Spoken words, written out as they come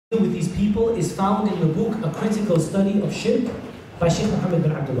with these people is found in the book A Critical Study of Shirk by Sheikh Muhammad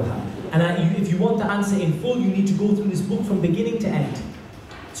bin Abdul Wahhab. And if you want the answer in full, you need to go through this book from beginning to end.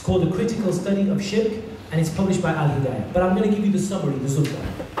 It's called A Critical Study of Shirk, and it's published by Al-Hidayah. But I'm going to give you the summary, the Zubda.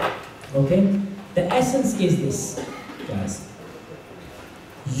 Okay? The essence is this, guys.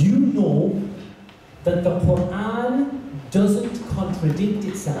 You know that the Quran doesn't contradict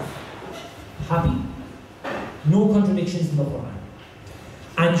itself. Happy? No contradictions in the Quran.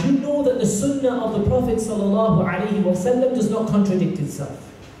 And you know that the Sunnah of the Prophet ﷺ does not contradict itself.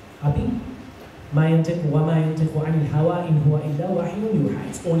 Happy? It's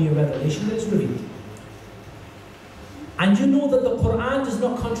only a revelation that is revealed. And you know that the Quran does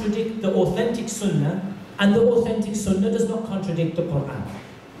not contradict the authentic Sunnah, and the authentic Sunnah does not contradict the Quran.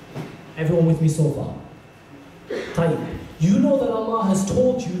 Everyone with me so far? Tayyib. You know that Allah has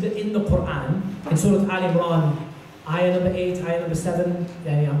told you that in the Quran, in Surah Al-Imran, ayah number 8, ayah number 7,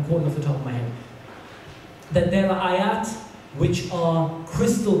 I'm quoting off the top of my head, that there are ayat which are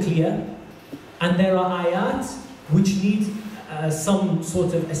crystal clear, and there are ayat which need some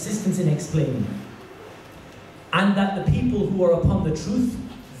sort of assistance in explaining. And that the people who are upon the truth,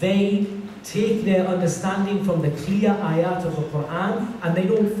 they take their understanding from the clear ayat of the Quran, and they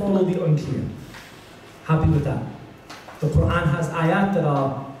don't follow the unclear. Happy with that? The Quran has ayat that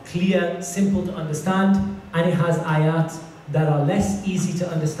are clear, simple to understand, and it has ayat that are less easy to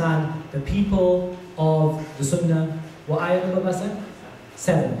understand. The people of the Sunnah, what ayah number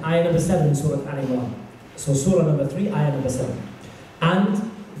 7? Ayah number 7 in Surah Al-Imran. So Surah number 3, ayah number 7.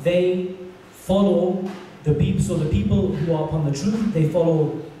 And they follow the people, so the people who are upon the truth, they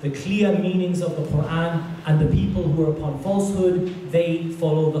follow the clear meanings of the Quran, and the people who are upon falsehood, they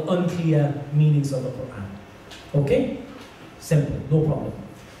follow the unclear meanings of the Quran. Okay? Simple, no problem.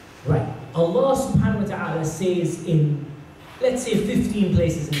 Right. Allah subhanahu wa ta'ala says in, let's say 15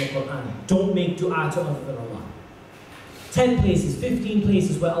 places in the Quran, don't make dua to other than Allah. 10 places, 15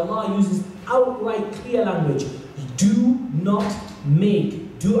 places where Allah uses outright clear language. Do not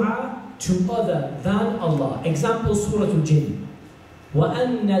make dua to other than Allah. Example, Surah Al-Jinn.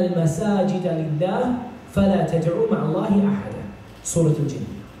 وَأَنَّ الْمَسَاجِدَ لِلَّهِ فَلَا تَدْعُوا مَعَ اللَّهِ أَحَدًا. Surah Al-Jinn.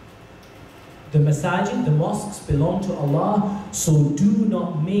 The masajid, the mosques belong to Allah, so do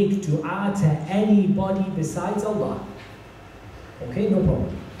not make dua to anybody besides Allah. Okay, no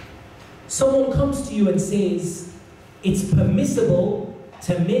problem. Someone comes to you and says, it's permissible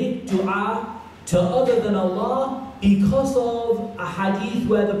to make dua to other than Allah because of a hadith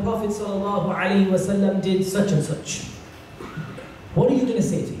where the Prophet ﷺ did such and such. What are you going to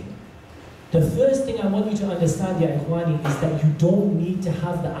say to him? The first thing I want you to understand, ya ikhwani, is that you don't need to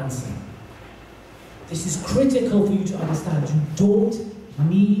have the answer. This is critical for you to understand. You don't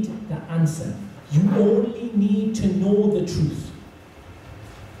need the answer. You only need to know the truth.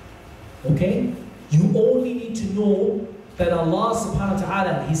 Okay? You only need to know that Allah subhanahu wa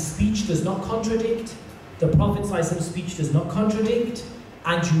ta'ala, His speech does not contradict, the Prophet's speech does not contradict,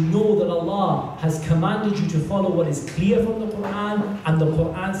 and you know that Allah has commanded you to follow what is clear from the Quran, and the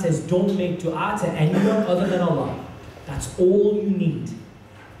Quran says don't make dua to anyone other than Allah. That's all you need.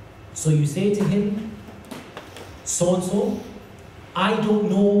 So you say to him, so-and-so, I don't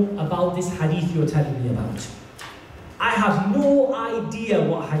know about this hadith you're telling me about. I have no idea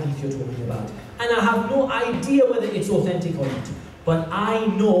what hadith you're talking about. And I have no idea whether it's authentic or not. But I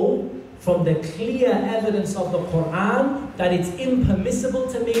know from the clear evidence of the Quran that it's impermissible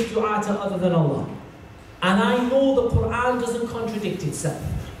to make dua to other than Allah. And I know the Quran doesn't contradict itself.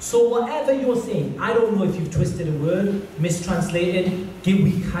 So whatever you're saying, I don't know if you've twisted a word, mistranslated, give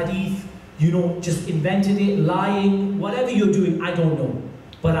weak hadith, just invented it, lying, whatever you're doing, I don't know.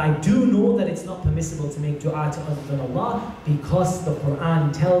 But I do know that it's not permissible to make dua to other than Allah because the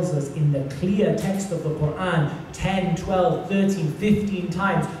Quran tells us in the clear text of the Quran 10, 12, 13, 15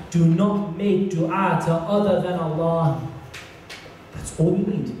 times, do not make dua to other than Allah. That's all you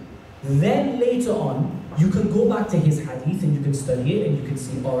need. Then later on, you can go back to his hadith and you can study it and you can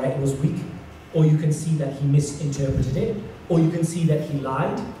see, all right, it was weak. Or you can see that he misinterpreted it. Or you can see that he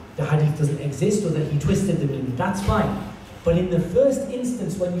lied, the hadith doesn't exist, or that he twisted the meaning. That's fine. But in the first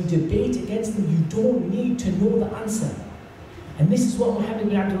instance, when you debate against them, you don't need to know the answer. And this is what Muhammad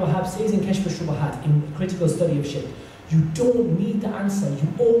bin Abdul Wahhab says in Kashf al-Shubahat, in Critical Study of Shirk. You don't need the answer. You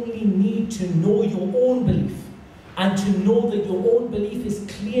only need to know your own belief. And to know that your own belief is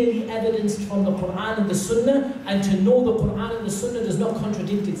clearly evidenced from the Quran and the Sunnah, and to know the Quran and the Sunnah does not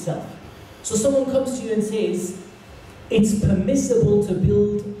contradict itself. So someone comes to you and says, it's permissible to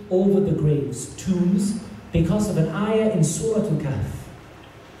build over the graves, tombs, because of an ayah in Surah Al-Kahf.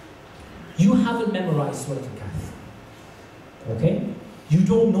 You haven't memorized Surah Al-Kahf. Okay? You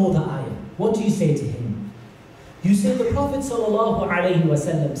don't know the ayah. What do you say to him? You say the Prophet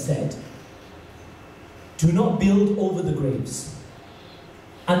ﷺ said, do not build over the graves.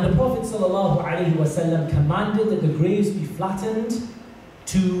 And the Prophet ﷺ commanded that the graves be flattened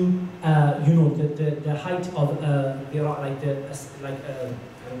to, you know, the height of, I don't know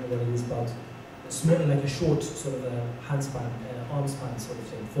what it is, but small, like a short sort of a handspan, arm span sort of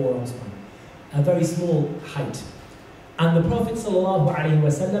thing, forearm span. A very small height. And the Prophet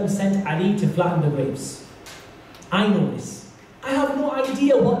ﷺ sent Ali to flatten the graves. I know this. I have no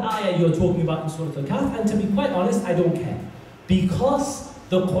idea what ayah you're talking about in Surah Al-Kahf, and to be quite honest, I don't care. Because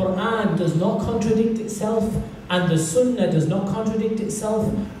the Quran does not contradict itself, and the Sunnah does not contradict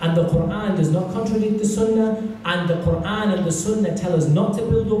itself, and the Quran does not contradict the Sunnah, and the Quran and the Sunnah tell us not to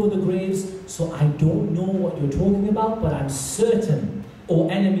build over the graves, so I don't know what you're talking about, but I'm certain, O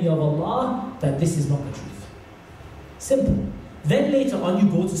enemy of Allah, that this is not the truth. Simple. Then later on you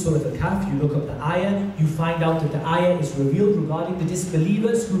go to Surah Al-Kahf, you look up the ayah, you find out that the ayah is revealed regarding the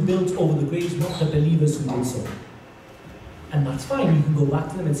disbelievers who built over the graves, not the believers who did so. And that's fine, you can go back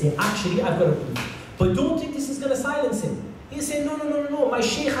to them and say, actually, I've got a proof. But don't think this is going to silence him. He'll say, no, my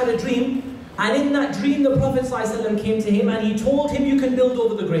shaykh had a dream, and in that dream the Prophet ﷺ came to him and he told him you can build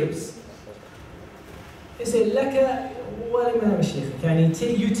over the graves. He said,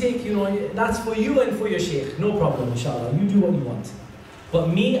 you take, you know, that's for you and for your shaykh, no problem, inshallah, you do what you want. But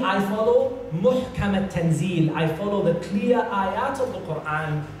me, I follow muhkam at-tanzeel, I follow the clear ayat of the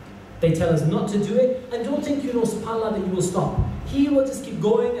Quran. They tell us not to do it, and don't think, you know, subhanAllah, that you will stop. He will just keep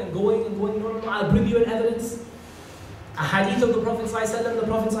going and going and going. No, I'll bring you an evidence. A hadith of the Prophet ﷺ, the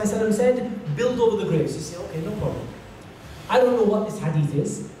Prophet ﷺ said, build over the graves. You say, okay, no problem. I don't know what this hadith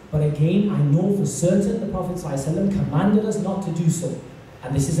is, but again, I know for certain the Prophet ﷺ commanded us not to do so.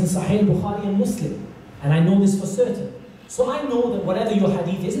 And this is in Sahih Bukhari and Muslim. And I know this for certain. So I know that whatever your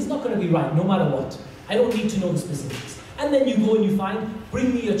hadith is, it's not going to be right, no matter what. I don't need to know the specifics. And then you go and you find,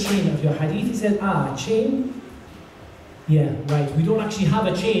 bring me a chain of your hadith. He said, a chain? Yeah, right. We don't actually have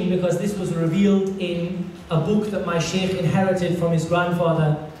a chain because this was revealed in a book that my shaykh inherited from his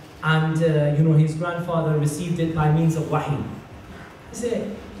grandfather, and you know, his grandfather received it by means of wahi. He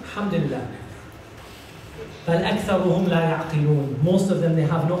said, alhamdulillah. Most of them, they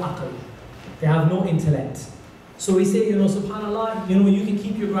have no aql. They have no intellect. So we say, you know, subhanallah, you know, you can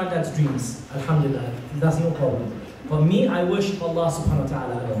keep your granddad's dreams. Alhamdulillah. That's no problem. But me, I worship Allah subhanahu wa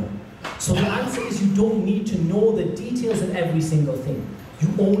ta'ala alone. So the answer is you don't need to know the details of every single thing. You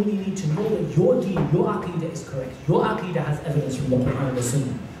only need to know that your deen, your aqidah is correct. Your aqidah has evidence from the Quran and the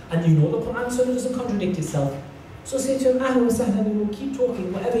Sunnah. And you know the Quran and Sunnah doesn't contradict itself. So say to him, ahlan wa sahlan, you know, keep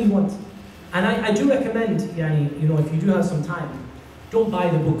talking, whatever you want. And I do recommend, you know, if you do have some time, don't buy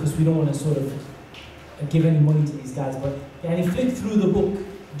the book because we don't want to sort of give any money to these guys, but flick through the book,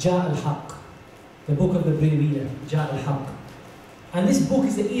 Ja al-Haq. The book of the Breviyya, Ja al-Haq. And this book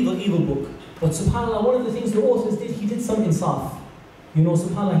is an evil book. But subhanAllah, one of the things the authors did, he did some insaf. You know,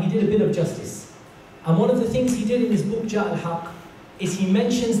 subhanAllah, he did a bit of justice. And one of the things he did in his book, Ja al-Haq, is he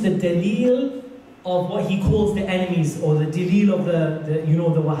mentions the daleel of what he calls the enemies, or the daleel of the you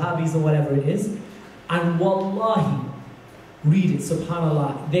know, the Wahhabis or whatever it is. And wallahi, read it,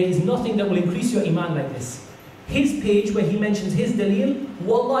 subhanAllah. There is nothing that will increase your iman like this. His page where he mentions his daleel,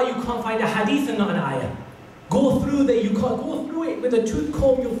 wallah, you can't find a hadith and not an ayah. Go through there, you can't go through it with a tooth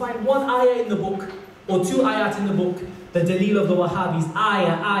comb, you'll find one ayah in the book, or two ayat in the book, the daleel of the Wahhabis,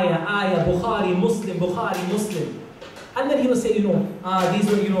 ayah, Bukhari, Muslim. And then he will say, you know, these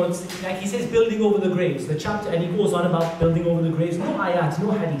are, you know, it's like he says building over the graves, the chapter, and he goes on about building over the graves, no ayat,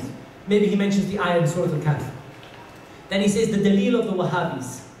 no hadith. Maybe he mentions the ayah in Surah Al-Kahf. Then he says the daleel of the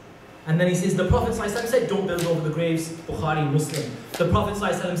Wahhabis. And then he says, the Prophet ﷺ said, don't build over the graves, Bukhari, Muslim. The Prophet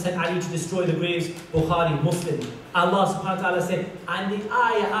ﷺ sent Ali to destroy the graves, Bukhari, Muslim. Allah subhanahu wa ta'ala said, and the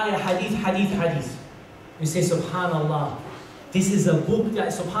ayah, hadith. You say, subhanallah, this is a book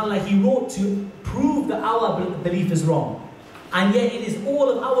that, subhanallah, he wrote to prove that our belief is wrong. And yet it is all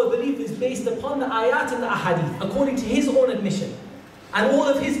of our belief is based upon the ayat and the ahadith, according to his own admission. And all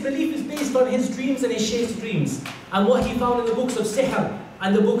of his belief is based on his dreams and his shaykh's dreams. And what he found in the books of sihr,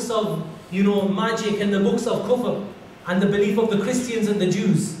 and the books of, you know, magic, and the books of kufr, and the belief of the Christians and the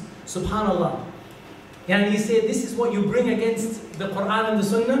Jews. Subhanallah. And he said, this is what you bring against the Quran and the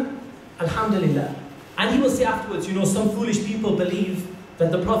Sunnah? Alhamdulillah. And he will say afterwards, you know, some foolish people believe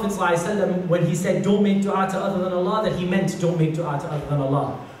that the Prophet ﷺ, when he said, don't make dua to other than Allah, that he meant don't make dua to other than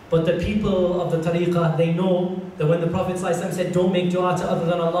Allah. But the people of the tariqah, they know that when the Prophet ﷺ said, don't make dua to other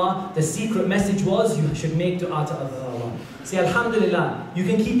than Allah, the secret message was, you should make dua to other than Allah. Say, alhamdulillah, you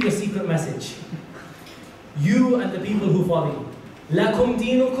can keep your secret message. You and the people who follow you. لَكُمْ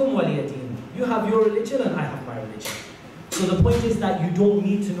دِينُكُمْ وَلِيَ دِينِ. You have your religion and I have my religion. So the point is that you don't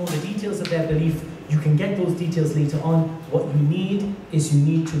need to know the details of their belief. You can get those details later on. What you need is you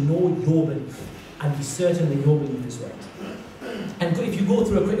need to know your belief and be certain that your belief is right. And if you go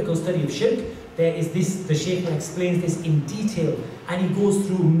through a critical study of shirk, there is this, the Shaykh explains this in detail, and he goes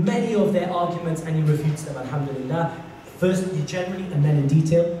through many of their arguments and he refutes them, alhamdulillah. First generally and then in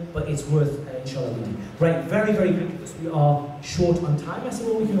detail, but it's worth inshallah reading. Right, very, very quickly because we are short on time. I said,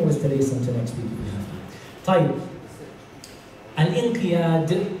 well, we can always delay some to next week if we have to.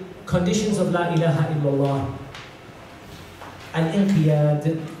 Al-inqiyad, conditions of la ilaha illallah.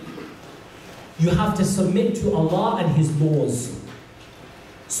 Al-inqiyad, you have to submit to Allah and His laws.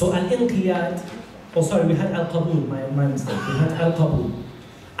 So al-inqiyad, oh sorry, we had al-qabul, my mistake. We had al-qabul.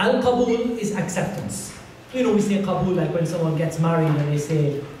 Al-qabul is acceptance. You know, we say qabul like when someone gets married and they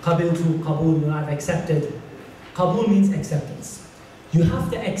say qabiltu qabul, you know, I've accepted. Qabul means acceptance. You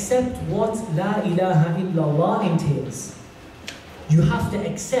have to accept what la ilaha illallah entails. You have to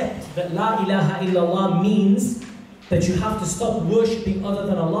accept that la ilaha illallah means that you have to stop worshipping other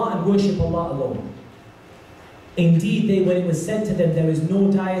than Allah and worship Allah alone. Indeed, when it was said to them, there is no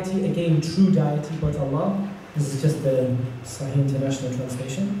deity, again, true deity, but Allah. This is just the Sahih International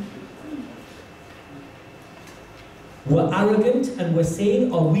Translation. Were arrogant and were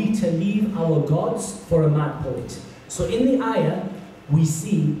saying, are we to leave our gods for a mad poet? So in the ayah, we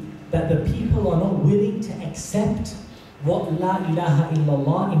see that the people are not willing to accept what la ilaha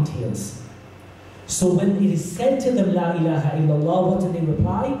illallah entails. So when it is said to them, la ilaha illallah, what do they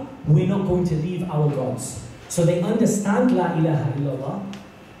reply? We're not going to leave our gods. So they understand la ilaha illallah.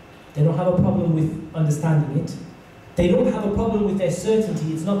 They don't have a problem with understanding it. They don't have a problem with their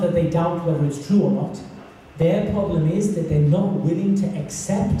certainty. It's not that they doubt whether it's true or not. Their problem is that they're not willing to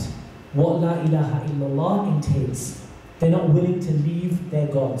accept what la ilaha illallah entails. They're not willing to leave their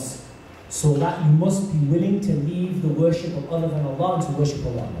gods. So that you must be willing to leave the worship of other than Allah and to worship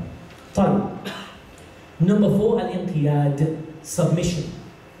Allah. Fine. Number 4, al-inqiyad, submission.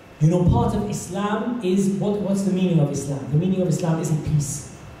 You know, part of Islam is, what's the meaning of Islam? The meaning of Islam isn't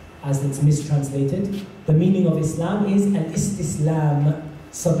peace, as it's mistranslated. The meaning of Islam is al-istislam,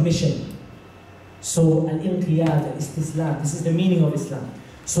 submission. So al-inqiyad, al-istislam, this is the meaning of Islam.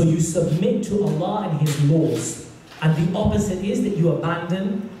 So you submit to Allah and His laws. And the opposite is that you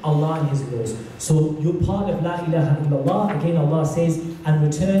abandon Allah and His laws. So you're part of la ilaha illallah. Again, Allah says, and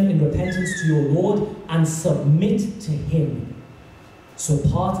return in repentance to your Lord and submit to Him. So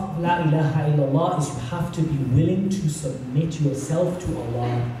part of la ilaha illallah is you have to be willing to submit yourself to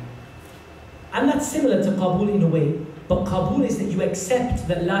Allah. And that's similar to qabul in a way, but qabul is that you accept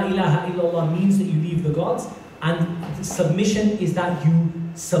that la ilaha illallah means that you leave the gods, and submission is that you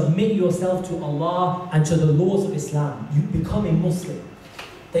submit yourself to Allah and to the laws of Islam. You become a Muslim.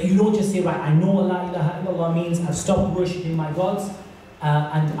 That you don't just say, right, I know what la ilaha illallah means, I've stopped worshipping my gods,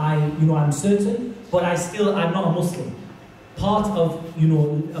 and I'm certain, but I'm not a Muslim. Part of,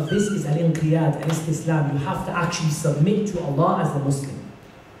 of this is al-inqiyad, al-istislam. You have to actually submit to Allah as the Muslim,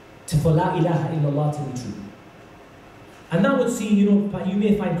 for la ilaha illallah to be true. And that would seem, you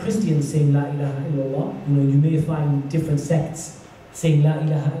may find Christians saying la ilaha illallah, you may find different sects saying la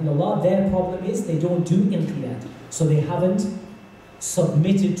ilaha illallah. Their problem is they don't do inqiyad, so they haven't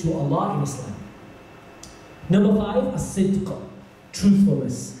submitted to Allah in Islam. Number 5, as-sidq,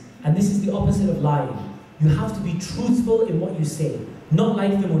 truthfulness. And this is the opposite of lying. You have to be truthful in what you say, not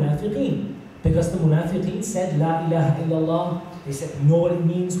like the munafiqeen. Because the munafiqeen said la ilaha illallah, they said we know what it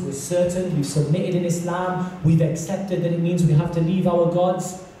means, we're certain, we've submitted in Islam, we've accepted that it means we have to leave our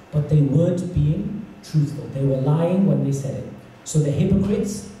gods, but they weren't being truthful. They were lying when they said it. So the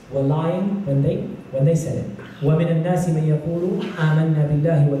hypocrites were lying when they said it. وَمِنَ النَّاسِ مَن يَقُولُ آمَنَّا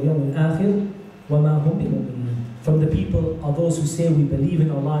بِاللَّهِ وَالْيَوْمِ الْآخِرِ وَمَا هُمْ بِمُؤْمِنِينَ. From the people are those who say we believe in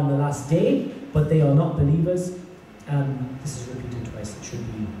Allah in the last day, but they are not believers. This is repeated twice. It should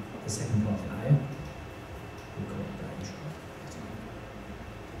be the second part of the ayah. We'll correct that,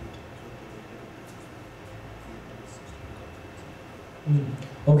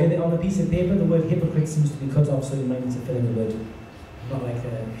 inshallah. Okay, on a piece of paper, the word hypocrite seems to be cut off, so you might need to fill in the word. Not like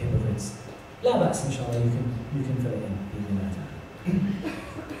hypocrites. La ba's, inshallah, you can fill it in.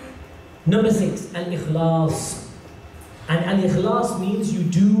 Number 6, al-ikhlas. And al-ikhlas means you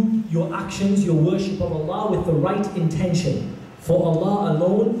do your actions, your worship of Allah with the right intention. For Allah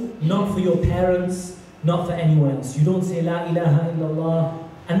alone, not for your parents, not for anyone else. You don't say la ilaha illallah.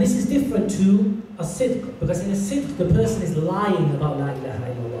 And this is different to a sidq, because in a sidq, the person is lying about la ilaha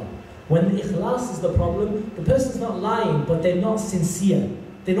illallah. When the ikhlas is the problem, the person's not lying, but they're not sincere.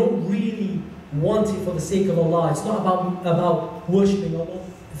 They don't really want it for the sake of Allah. It's not about worshipping Allah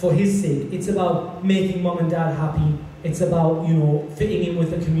for His sake. It's about making mom and dad happy. It's about, fitting in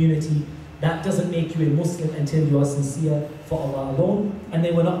with the community. That doesn't make you a Muslim until you are sincere for Allah alone. And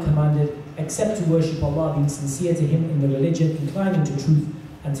they were not commanded except to worship Allah, being sincere to Him in the religion, inclining to truth,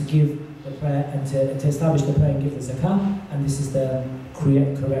 and to give the prayer, and to establish the prayer and give the zakah. And this is the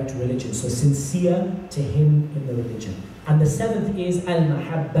correct religion. So sincere to Him in the religion. And the seventh is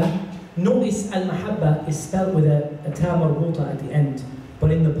al-mahabba. Notice al-mahabba is spelled with a ta marbuta at the end.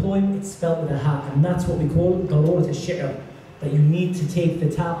 But in the poem, it's spelled with a ha. And that's what we call darurat al-shi'r. That you need to take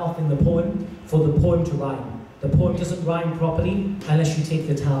the ta off in the poem for the poem to rhyme. The poem doesn't rhyme properly unless you take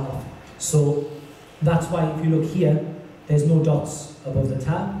the ta off. So that's why if you look here, there's no dots above the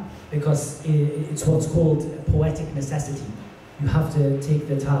ta, because it's what's called a poetic necessity. You have to take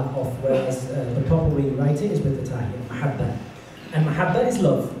the ta off, whereas the proper way you write it is with the ta here, mahabba. And mahabba is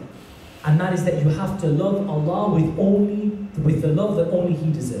love. And that is that you have to love Allah with the love that only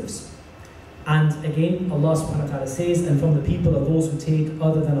He deserves. And again, Allah subhanahu wa ta'ala says, and from the people are those who take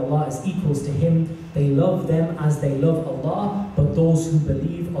other than Allah as equals to Him. They love them as they love Allah, but those who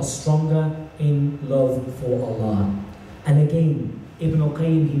believe are stronger in love for Allah. And again, Ibn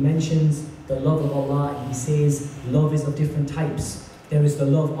al-Qayyim, he mentions the love of Allah, and he says love is of different types. There is the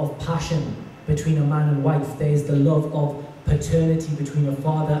love of passion between a man and wife. There is the love of paternity between a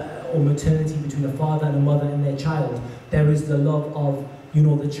father, or maternity between a father and a mother and their child. There is the love of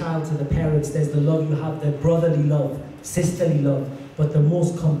the child to the parents. There's the love you have, the brotherly love, sisterly love. But the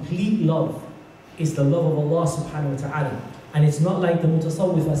most complete love is the love of Allah subhanahu wa ta'ala. And it's not like the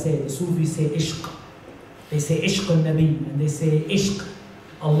mutasawwifa say, the Sufis say ishq. They say ishq al-Nabi, and they say ishq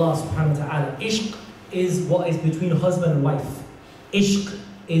Allah subhanahu wa ta'ala. Ishq is what is between husband and wife. Ishq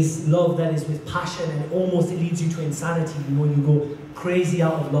is love that is with passion, and it leads you to insanity. You go crazy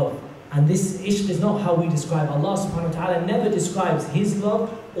out of love. And this ishq is not how we describe Allah subhanahu wa ta'ala. Never describes His love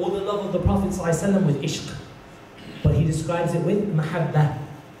or the love of the Prophet ﷺ with ishq. But He describes it with mahabba.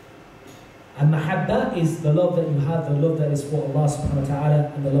 And mahabba is the love that you have, the love that is for Allah subhanahu wa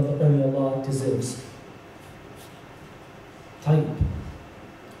ta'ala, and the love that only Allah deserves. Type.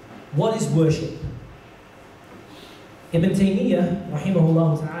 What is worship? Ibn Taymiyyah,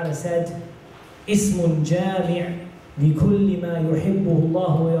 rahimahullah ta'ala, said, Ismun jami' لكل ما يحبه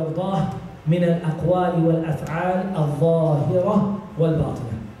الله ويرضاه من الأقوال والأفعال الظاهرة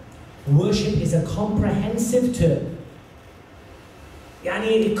والباطنة. Worship is a comprehensive term.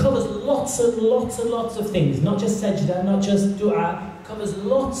 It covers lots and lots and lots of things. Not just sajda, not just dua. It covers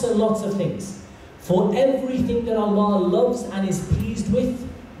lots and lots of things. For everything that Allah loves and is pleased with,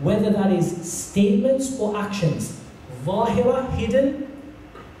 whether that is statements or actions. Zahira, hidden,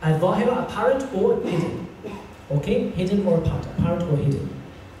 zahira, apparent or hidden. Okay, hidden or apparent or hidden.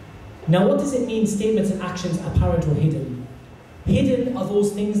 Now what does it mean, statements and actions, apparent or hidden? Hidden are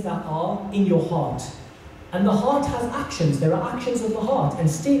those things that are in your heart. And the heart has actions. There are actions of the heart and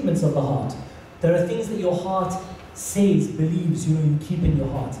statements of the heart. There are things that your heart says, believes, you keep in your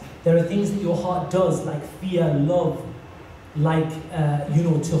heart. There are things that your heart does, like fear, love, like,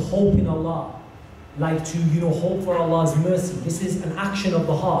 to hope in Allah, like to, hope for Allah's mercy. This is an action of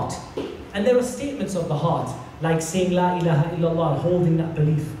the heart. And there are statements of the heart, like saying La ilaha illallah, holding that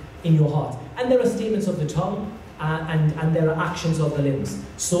belief in your heart. And there are statements of the tongue, and there are actions of the limbs.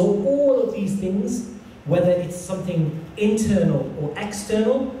 So all of these things, whether it's something internal or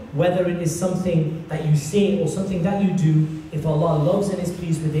external, whether it is something that you say or something that you do, if Allah loves and is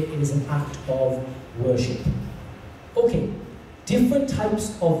pleased with it, it is an act of worship. Okay, different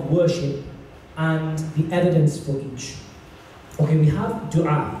types of worship and the evidence for each. Okay, we have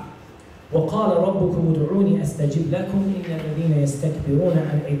dua. وَقَالَ رَبُّكُمُ ادْعُونِي أَسْتَجِبْ لَكُمْ إِنَّ الَّذِينَ يَسْتَكْبِرُونَ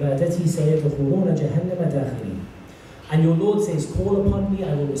عَنْ عِبَادَتِي سَيَدْخُلُونَ جَهَنَّمَ دَاخِرِينَ. And your Lord says, call upon me,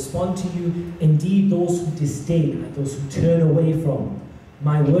 I will respond to you. Indeed, those who disdain, those who turn away from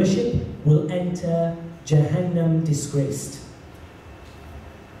my worship will enter Jahannam disgraced.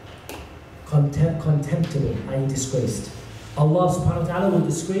 Contemptible, i.e. disgraced. Allah subhanahu wa ta'ala will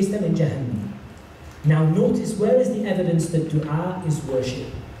disgrace them in Jahannam. Now notice, where is the evidence that dua is worship?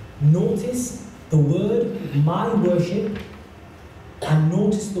 Notice the word, my worship, and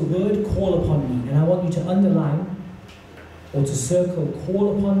notice the word, call upon me. And I want you to underline, or to circle,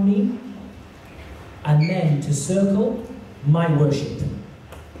 call upon me, and then to circle, my worship.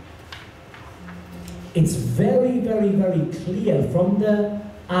 It's very, very, very clear from the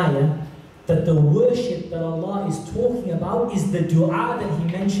ayah that the worship that Allah is talking about is the dua that He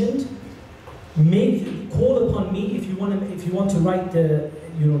mentioned. Call upon me, if you want to write the,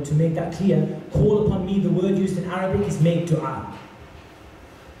 to make that clear, call upon me, the word used in Arabic is make dua.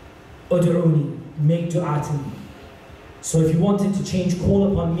 Ud'uni, make dua to me. So if you wanted to change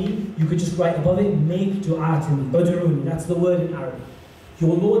call upon me, you could just write above it, make dua to me. Ud'uni, that's the word in Arabic.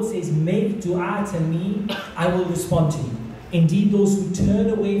 Your Lord says, make dua to me, I will respond to you. Indeed, those who turn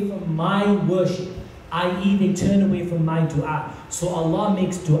away from my worship, i.e. they turn away from my dua. So Allah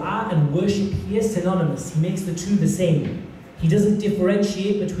makes dua and worship here synonymous. He makes the two the same. He doesn't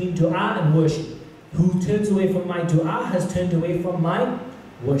differentiate between dua and worship. Who turns away from my dua has turned away from my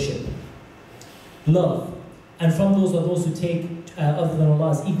worship. Love. And from those are those who take other than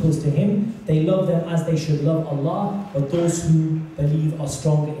Allah as equals to Him. They love them as they should love Allah. But those who believe are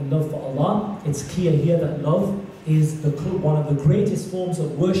stronger in love for Allah. It's clear here that love is one of the greatest forms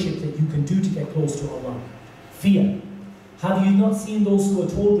of worship that you can do to get close to Allah. Fear. Have you not seen those who were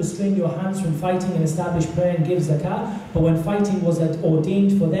told, restrain your hands from fighting and establish prayer and give zakah? But when fighting was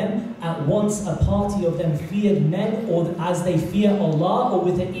ordained for them, at once a party of them feared men, or as they fear Allah, or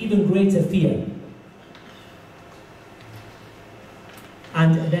with an even greater fear.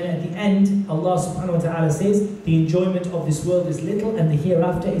 And then at the end, Allah subhanahu wa ta'ala says, the enjoyment of this world is little and the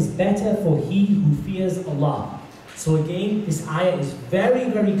hereafter is better for he who fears Allah. So again, this ayah is very,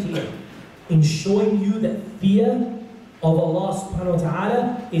 very clear in showing you that fear of Allah subhanahu wa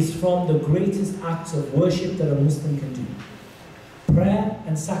ta'ala is from the greatest acts of worship that a Muslim can do. Prayer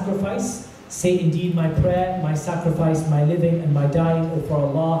and sacrifice. Say indeed my prayer, my sacrifice, my living and my dying are for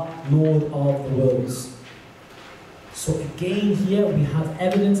Allah, Lord of the worlds. So again here we have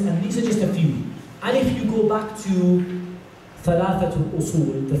evidence, and these are just a few. And if you go back to Thalathatul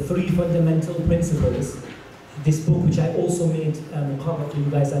Usul, the three fundamental principles, this book which I also made for you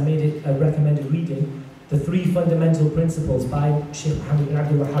guys, I made it a recommended reading, the three fundamental principles by Shaykh Muhammad bin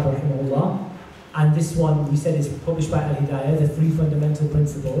Abdul Wahhab rahimahullah, and this one we said is published by Al-Hidayah, the three fundamental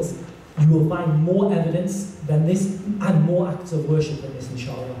principles. You will find more evidence than this and more acts of worship than this,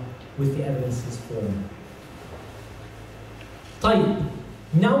 inshallah, with the evidences for them. Tayyib.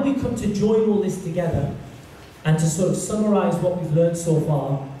 Now we come to join all this together and to sort of summarize what we've learned so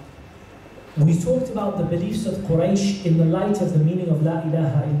far. We talked about the beliefs of Quraysh in the light of the meaning of La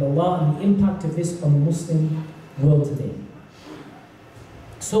ilaha illallah and the impact of this on the Muslim world today.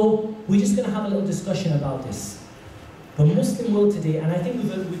 So we're just going to have a little discussion about this. The Muslim world today, and I think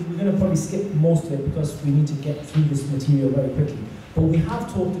we're going to probably skip most of it because we need to get through this material very quickly. But we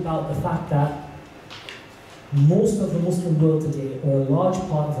have talked about the fact that most of the Muslim world today, or a large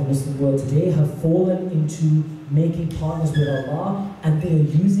part of the Muslim world today, have fallen into making partners with Allah, and they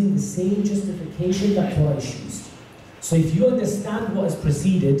are using the same justification that Quraysh used. So if you understand what has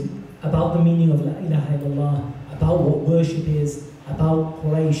preceded about the meaning of La ilaha illallah, about what worship is, about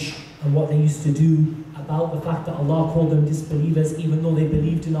Quraysh and what they used to do, about the fact that Allah called them disbelievers even though they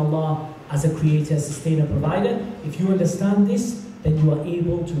believed in Allah as a creator, sustainer, provider, if you understand this, then you are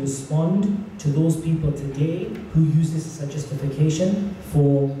able to respond to those people today who use this as a justification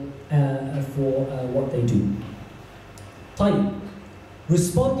for what they do. Tayyib.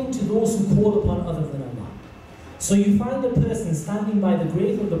 Responding to those who call upon other than Allah. So you find a person standing by the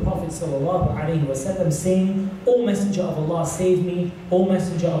grave of the Prophet ﷺ saying, O Messenger of Allah, save me. O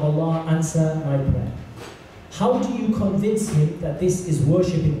Messenger of Allah, answer my prayer. How do you convince him that this is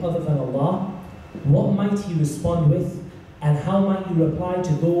worshipping other than Allah? What might he respond with? And how might you reply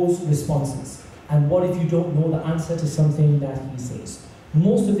to those responses? And what if you don't know the answer to something that he says?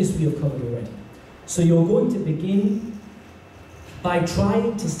 Most of this we have covered already. So you're going to begin by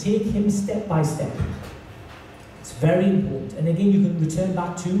trying to take him step by step. It's very important. And again, you can return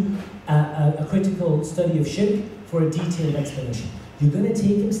back to a critical study of shirk for a detailed explanation. You're going to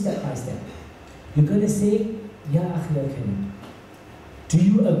take him step by step. You're going to say, Ya akhi al-karim, do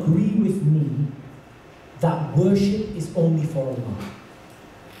you agree with me that worship is only for Allah?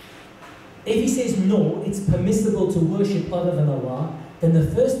 If he says no, it's permissible to worship other than Allah, then the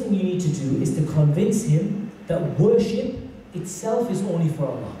first thing you need to do is to convince him that worship itself is only for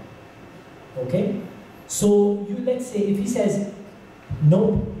Allah. Okay? So let's say if he says,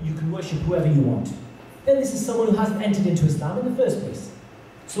 no, you can worship whoever you want, then this is someone who hasn't entered into Islam in the first place.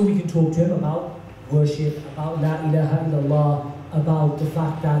 So we can talk to him about worship, about La ilaha illallah, about the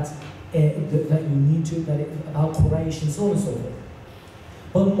fact that you need to, about Quraysh and so on and so forth.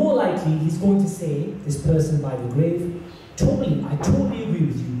 But more likely, he's going to say, this person by the grave, I totally agree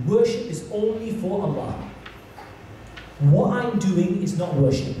with you. Worship is only for Allah. What I'm doing is not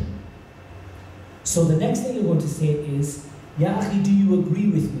worship. So the next thing you're going to say is, Ya akhi, do you agree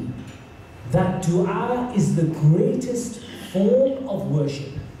with me that dua is the greatest form of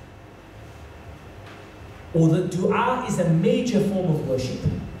worship? Or that dua is a major form of worship?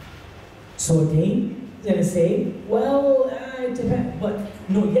 So again, you're going to say, well, it depends. But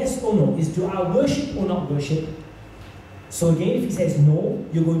no, yes or no, is dua worship or not worship? So again, if he says no,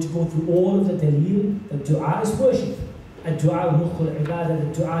 you're going to go through all of the dalil that dua is worship. And dua mukhul ibadah,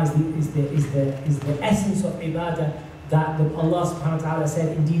 that dua is the essence of ibadah, that Allah subhanahu wa ta'ala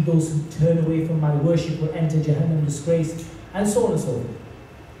said, indeed those who turn away from my worship will enter Jahannam disgraced, and so on and so forth.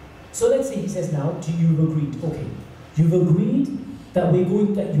 So let's say he says now, do you agreed? Okay, you've agreed that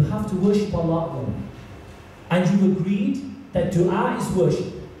that you have to worship Allah alone. And you've agreed that dua is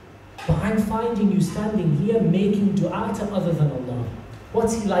worship. But I'm finding you standing here making dua to other than Allah.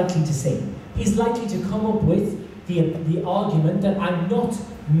 What's he likely to say? He's likely to come up with the argument that I'm not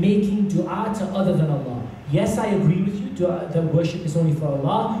making dua to other than Allah. Yes, I agree with you that worship is only for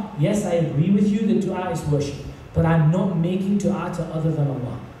Allah. Yes, I agree with you that dua is worship. But I'm not making dua to other than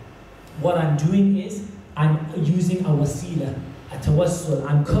Allah. What I'm doing is, I'm using a wasila, a tawassul.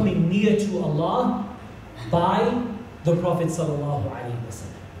 I'm coming near to Allah by the Prophet sallallahu alaihi wasallam.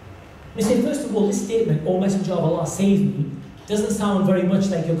 You say, first of all, this statement, O Messenger of Allah, save me, doesn't sound very much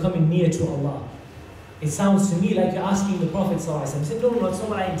like you're coming near to Allah. It sounds to me like you're asking the Prophet sallallahu alaihi wasallam. He said, no, that's not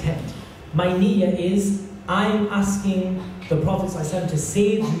what I intend. My niyyah is, I'm asking the Prophet sallallahu alaihi wasallam to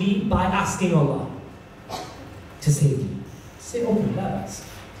save me by asking Allah to save me. Say, okay, that's.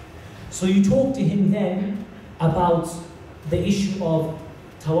 So you talk to him then about the issue of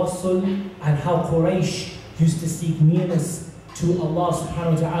tawassul and how Quraysh used to seek nearness to Allah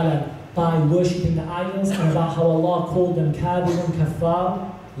subhanahu wa ta'ala by worshipping the idols, and about how Allah called them kadhibun,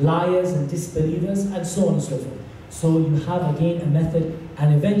 kaffar, liars and disbelievers, and so on and so forth. So you have again a method,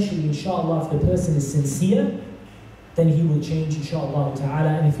 and eventually, inshallah, if the person is sincere, then he will change, inshallah ta'ala,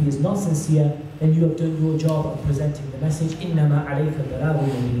 and if he is not sincere, then you have done your job of presenting the message. إِنَّمَا عَلَيْكَ الْبَلَاغُ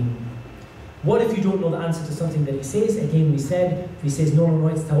الْمُبِينُ. What if you don't know the answer to something that he says? Again, we said, if he says no,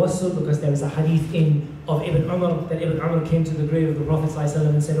 it's tawassul, because there is a hadith of Ibn Umar, that Ibn Umar came to the grave of the Prophet ﷺ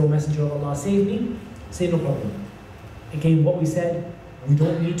and said, O Messenger of Allah, save me. Say no problem. Again, what we said, we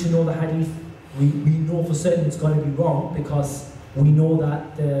don't need to know the hadith. We know for certain it's going to be wrong, because we know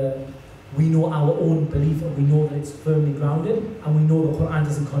that we know our own belief, and we know that it's firmly grounded, and we know the Quran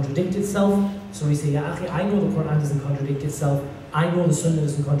doesn't contradict itself. So we say, Ya akhi, I know the Quran doesn't contradict itself. I know the Sunnah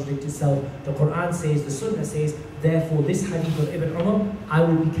doesn't contradict itself. The Quran says, the Sunnah says, therefore this hadith of Ibn Umar, I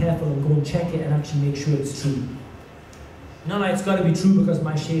will be careful and go and check it and actually make sure it's true. No, it's got to be true because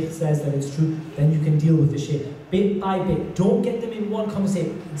my shaykh says that it's true. Then you can deal with the shaykh. Bit by bit. Don't get them in one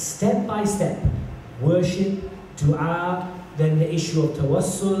conversation. Step by step. Worship, dua, then the issue of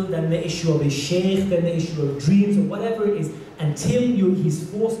tawassul, then the issue of his shaykh, then the issue of dreams, or whatever it is, until he's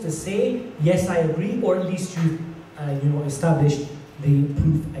forced to say, yes, I agree, or at least you've established the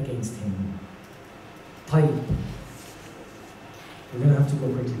proof against him. Tayyib. We're going to have to go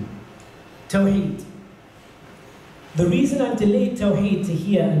quickly. Tawheed. The reason I've delayed Tawheed to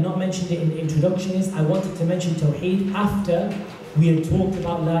here and not mentioned it in the introduction is I wanted to mention Tawheed after we had talked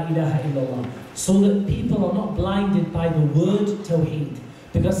about La ilaha illallah, so that people are not blinded by the word Tawheed.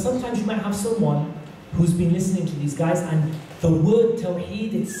 Because sometimes you might have someone who's been listening to these guys and the word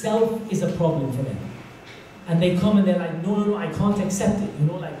Tawheed itself is a problem for them. And they come and they're like, no, I can't accept it.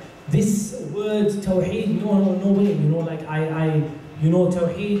 Like this word Tawheed, no way.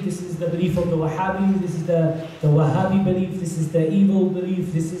 Tawheed, this is the belief of the Wahhabi, this is the Wahhabi belief, this is the evil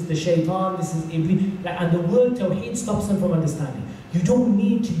belief, this is the shaitan, this is Iblis. And the word Tawheed stops them from understanding. You don't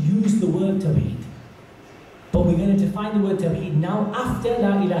need to use the word Tawheed. But we're going to define the word Tawheed now after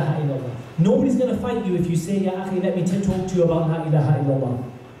La ilaha illallah. Nobody's going to fight you if you say, Ya akhi, let me talk to you about La ilaha illallah.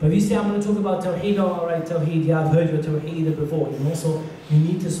 But if you say, I'm going to talk about Tawheed, oh, all right, Tawheed, yeah, I've heard your Tawheed before. So you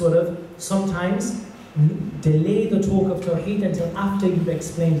need to sort of sometimes delay the talk of Tawheed until after you've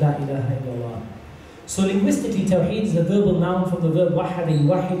explained La ilaha illallah. So linguistically, Tawheed is a verbal noun from the verb wahada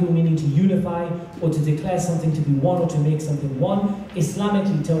yuwahidu, meaning to unify or to declare something to be one or to make something one.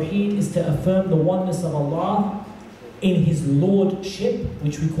 Islamically, Tawheed is to affirm the oneness of Allah in His Lordship,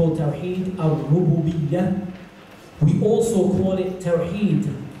 which we call Tawheed al-Rububiyyah. We also call it Tawheed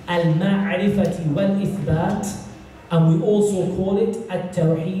al-Ma'rifati wal-Ithbat, and we also call it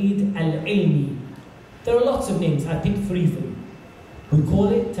at-Tawheed al-Ilmi. There are lots of names, I picked 3 for you. We call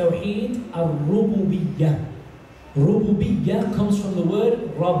it Tawheed al-Rububiyyah. Rububiyyah comes from the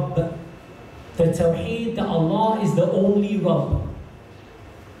word Rabb. The Tawheed that Allah is the only Rabb.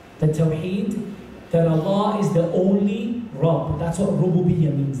 The Tawheed that Allah is the only Rabb. That's what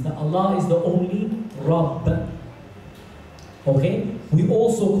Rububiyyah means, that Allah is the only Rabb. Okay? We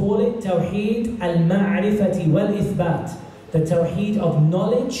also call it Tawheed al-Ma'rifati wal-Ithbat. The Tawheed of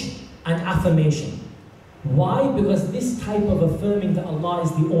knowledge and affirmation. Why? Because this type of affirming that Allah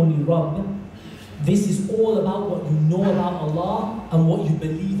is the only Rabb, this is all about what you know about Allah and what you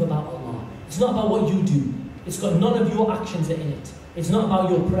believe about Allah. It's not about what you do. It's got none of your actions in it. It's not about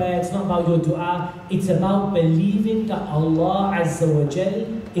your prayer, it's not about your dua. It's about believing that Allah Azza wa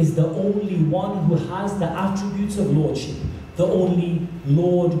Jal is the only one who has the attributes of lordship. The only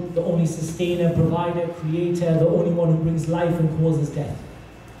Lord, the only sustainer, provider, creator, the only one who brings life and causes death.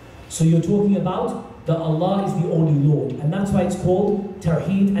 So you're talking about that Allah is the only Lord. And that's why it's called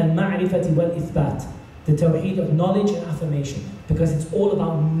Tawheed al-Ma'rifati wal-Ithbat. The Tawheed of knowledge and affirmation. Because it's all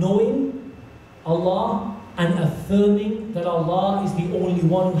about knowing Allah and affirming that Allah is the only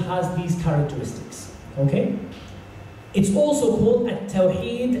one who has these characteristics. Okay? It's also called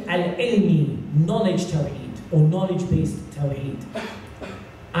At-Tawheed al-Ilmi, knowledge Tawheed, or knowledge-based Tawheed.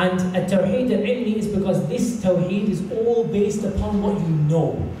 And At-Tawheed al-Ilmi is because this Tawheed is all based upon what you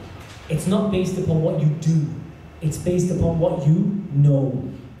know. It's not based upon what you do. It's based upon what you know.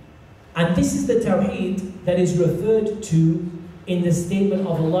 And this is the Tawheed that is referred to in the statement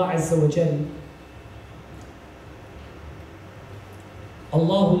of Allah Azza wa Jalla.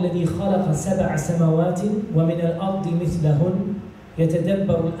 الله الذي خلق سبع سماوات ومن الأرض مثلهن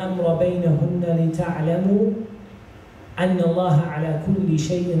يتدبر الأمر بينهن لتعلموا أن الله على كل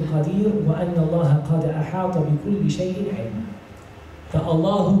شيء قدير وأن الله قد أحاط بكل شيء علما. That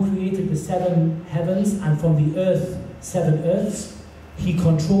Allah who created the 7 heavens and from the earth 7 earths, He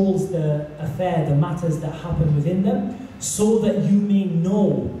controls the affair, the matters that happen within them, so that you may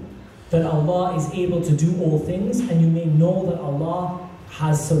know that Allah is able to do all things, and you may know that Allah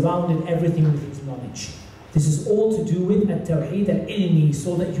has surrounded everything with His knowledge. This is all to do with At-Tawheed al-Ilmi,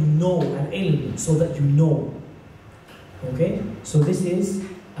 so that you know, al-Ilm, so that you know. Okay? So this is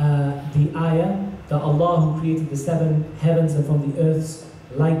the ayah that Allah who created the 7 heavens and from the earths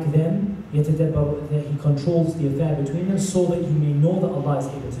like them, that He controls the affair between them, so that you may know that Allah is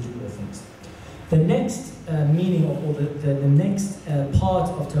able to do all things. The next meaning of, or the next part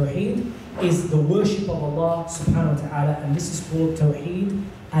of Tawheed is the worship of Allah subhanahu wa ta'ala, and this is called Tawheed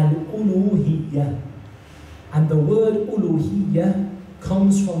al-Uluhiyyah. And the word Uluhiyyah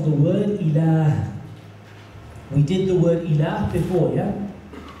comes from the word Ilah. We did the word Ilah before, yeah?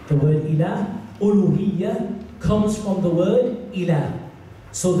 The word Ilah, Uluhiyyah, comes from the word Ilah.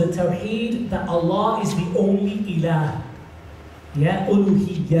 So the Tawheed that Allah is the only Ilah, yeah,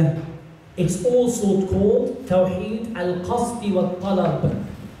 Uluhiyyah. It's also called Tawheed al-Qasdi wal-Talab,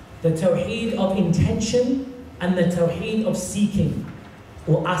 the Tawheed of intention and the Tawheed of seeking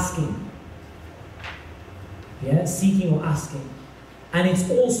or asking. Yeah, seeking or asking. And it's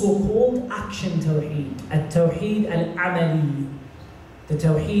also called Action Tawheed, At-Tawheed al-Amali, the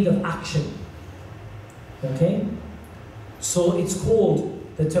Tawheed of action. Okay? So it's called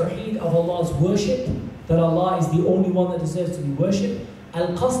the Tawheed of Allah's worship, that Allah is the only one that deserves to be worshipped.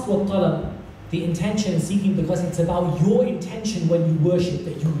 Al-Qasd wa-Talab, the intention and seeking, because it's about your intention when you worship,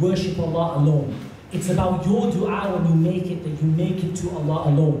 that you worship Allah alone. It's about your dua when you make it, that you make it to Allah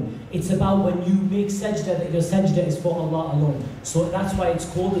alone. It's about when you make sajda, that your sajda is for Allah alone. So that's why it's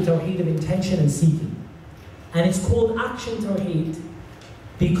called the Tawheed of intention and seeking. And it's called Action Tawheed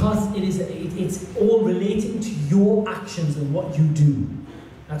because it's all relating to your actions and what you do.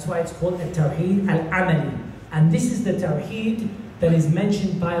 That's why it's called At-Tawheed al-Amali. And this is the Tawheed that is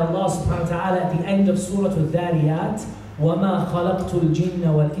mentioned by Allah subhanahu wa ta'ala at the end of Surah Al-Dhariyat. وَمَا خَلَقْتُ الْجِنَّ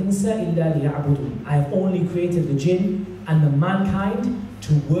وَالْإِنسَ إِلَّا لِيَعْبُدُونَ. I have only created the jinn and the mankind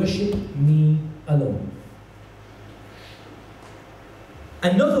to worship me alone.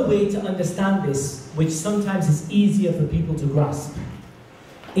 Another way to understand this, which sometimes is easier for people to grasp,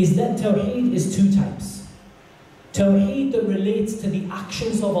 is that Tawheed is 2 types. Tawheed that relates to the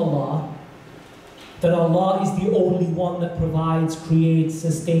actions of Allah, that Allah is the only one that provides, creates,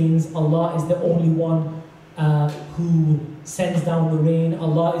 sustains. Allah is the only one who sends down the rain.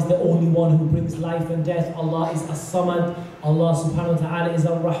 Allah is the only one who brings life and death. Allah is As-Samad. Allah subhanahu wa ta'ala is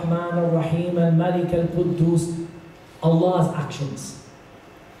Ar-Rahman, Ar-Rahim, Al-Malik, Al-Quddus. Allah's actions.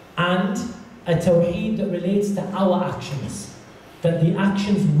 And a Tawheed that relates to our actions. That the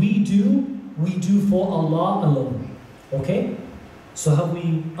actions we do for Allah alone. Okay? So have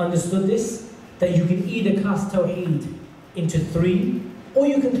we understood this? That you can either class Tawheed into 3, or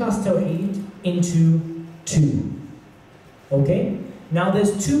you can class Tawheed into 2. Okay? Now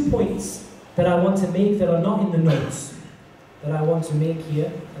there's 2 points that I want to make that are not in the notes, that I want to make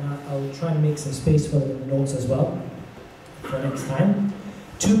here, and I'll try and make some space for them in the notes as well, for next time.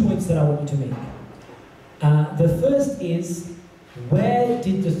 2 points that I want you to make. The first is, where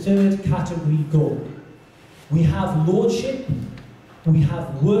did the 3rd category go? We have lordship, we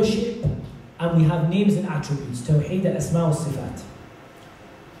have worship, and we have names and attributes, Tawheed al-Asma wa-Sifat.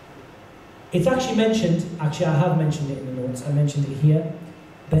 It's actually mentioned, I have mentioned it in the notes, I mentioned it here,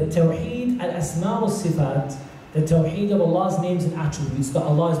 But Tawheed al-Asma wa-Sifat, the Tawheed of Allah's names and attributes, that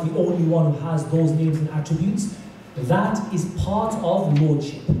Allah is the only one who has those names and attributes, that is part of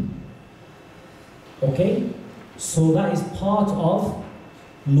Lordship. Okay? So that is part of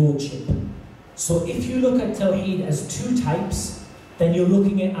Lordship. So if you look at Tawheed as two types, then you're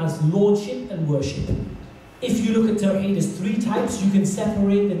looking at it as Lordship and Worship. If you look at Tawheed as three types, you can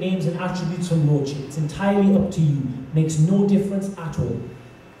separate the names and attributes from Lordship. It's entirely up to you. Makes no difference at all.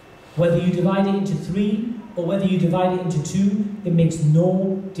 Whether you divide it into three or whether you divide it into two, it makes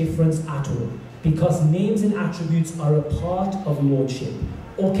no difference at all. Because names and attributes are a part of Lordship.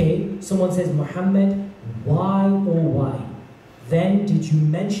 Okay, someone says, Muhammad, why or why? Then did you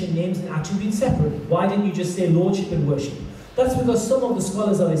mention names and attributes separate? Why didn't you just say Lordship and Worship? That's because some of the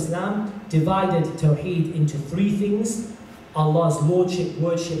scholars of Islam divided Tawheed into three things: Allah's Lordship,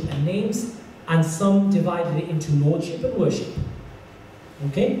 Worship and names, and some divided it into Lordship and Worship.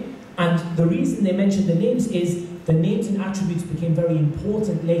 Okay? And the reason they mentioned the names is the names and attributes became very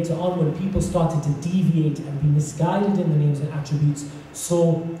important later on when people started to deviate and be misguided in the names and attributes.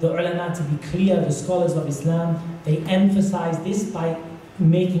 So the ulama, to be clear, the scholars of Islam, they emphasized this by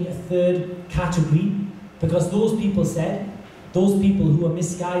making a third category, because those people said, those people who are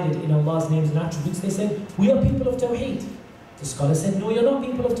misguided in Allah's names and attributes, they said, we are people of Tawheed. The scholars said, no, you're not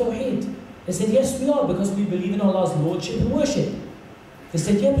people of Tawheed. They said, yes, we are, because we believe in Allah's Lordship and Worship. They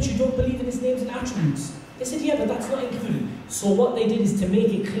said, yeah, but you don't believe in His names and attributes. They said, yeah, but that's not included. So what they did is, to make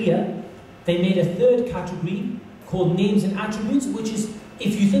it clear, they made a third category called names and attributes, which is,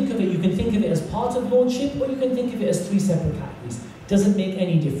 if you think of it, you can think of it as part of Lordship, or you can think of it as three separate categories. Doesn't make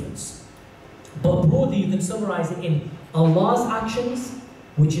any difference. But broadly, you can summarize it in Allah's actions,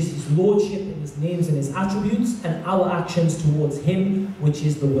 which is His Lordship and His names and His attributes, and our actions towards Him, which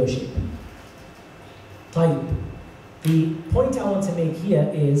is the worship. Tayyib. The point I want to make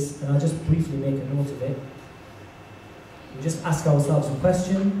here is, and I'll just briefly make a note of it, we just ask ourselves a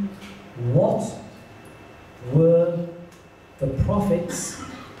question: what were the prophets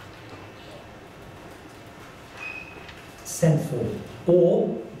sent for? Or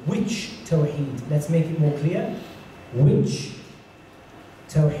which Tawheed? Let's make it more clear. Which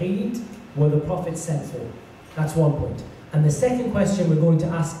Tawheed were the prophets sent for? That's one point. And the second question we're going to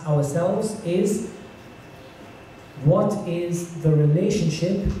ask ourselves is, what is the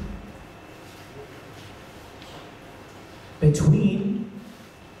relationship between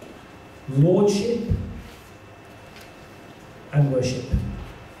Lordship and Worship?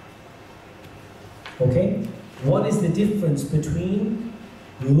 Okay? What is the difference between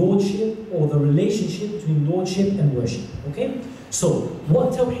Lordship, or the relationship between Lordship and Worship? Okay? So,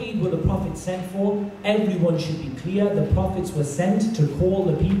 what Tawheed were the prophets sent for? Everyone should be clear. The prophets were sent to call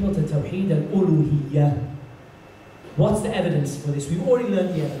the people to Tawheed al-Uluhiyyah. What's the evidence for this? We've already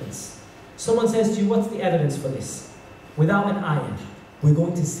learned the evidence. Someone says to you, what's the evidence for this? Without an ayah, we're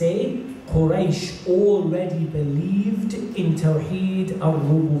going to say, Quraysh already believed in Tawheed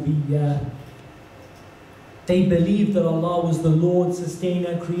al-Rububiyyah. They believed that Allah was the Lord,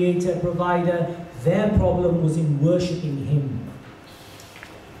 Sustainer, Creator, Provider. Their problem was in worshipping Him.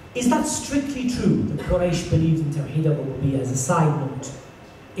 Is that strictly true, that Quraysh believed in Tawheed al-Rububiyyah? As a side note,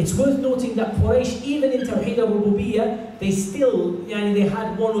 it's worth noting that Quraysh, even in Tawheed al-Rububiyyah, they still, they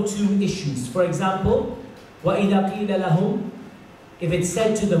had one or two issues. For example, وَإِذَا قِيلَ لَهُمْ, if it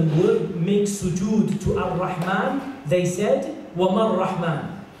said to them, make sujood to Ar-Rahman, they said, وَمَا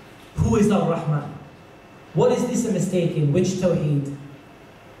الرَّحْمَنِ, who is Ar-Rahman? What is this a mistake in? Which Tawheed?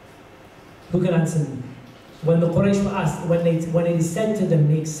 Who can answer me? When the Quraysh were asked, when it is said to them,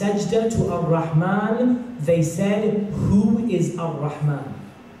 make sajda to Ar-Rahman, they said, who is Ar-Rahman?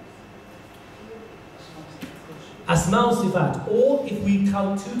 Asma wa Sifat. Or if we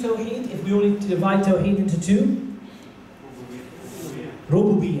count two Tawheed, if we only divide Tawheed into two,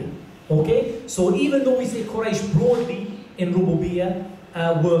 Rububiyyah. Okay? So even though we say Quraysh broadly in Rububiyyah,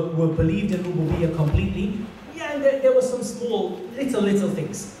 were believed in Rububiyyah completely, yeah, there were some small, little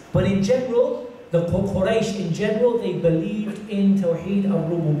things. But in general, the Quraysh in general, they believed in Tawheed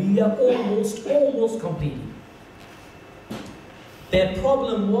al-Rububiyyah almost completely. Their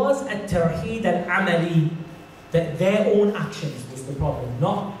problem was at Tawheed al-Amali, that their own actions was the problem,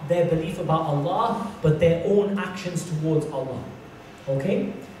 not their belief about Allah, but their own actions towards Allah.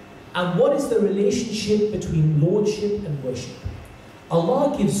 Okay? And what is the relationship between Lordship and Worship?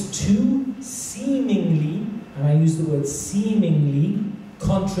 Allah gives two seemingly, and I use the word seemingly,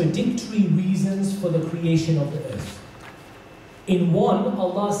 contradictory reasons for the creation of the earth. In one,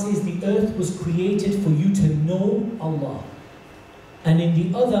 Allah says the earth was created for you to know Allah. And in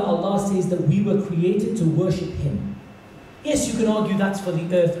the other, Allah says that we were created to worship Him. Yes, you can argue that's for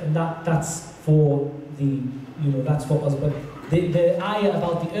the earth and that's for the, that's for us, but the ayah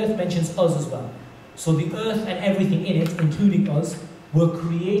about the earth mentions us as well. So the earth and everything in it, including us, were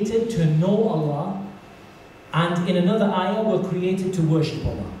created to know Allah, and in another ayah were created to worship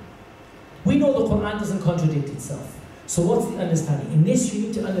Allah. We know the Quran doesn't contradict itself. So what's the understanding? In this you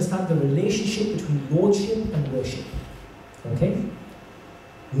need to understand the relationship between lordship and worship. Okay?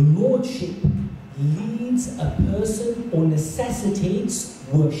 Lordship leads a person or necessitates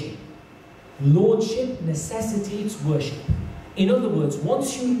worship. Lordship necessitates worship. In other words,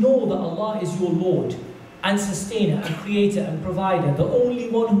 once you know that Allah is your Lord and sustainer and creator and provider, the only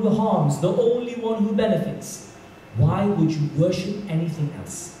one who harms, the only one who benefits, why would you worship anything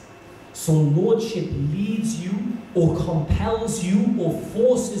else? So lordship leads you or compels you or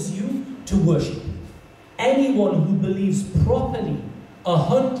forces you to worship. Anyone who believes properly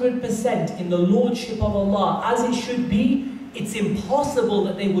 100% in the lordship of Allah as it should be, it's impossible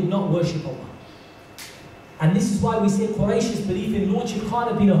that they would not worship Allah. And this is why we say Quraysh's belief in lordship can't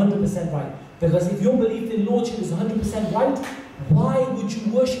have been 100% right. Because if your belief in lordship is 100% right, why would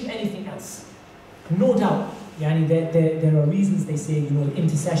you worship anything else? No doubt, there are reasons they say,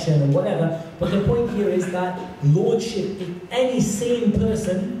 intercession and whatever, but the point here is that lordship, any sane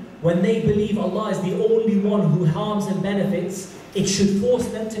person, when they believe Allah is the only one who harms and benefits, it should force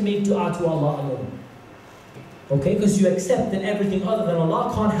them to make dua to Allah alone. Okay, because you accept that everything other than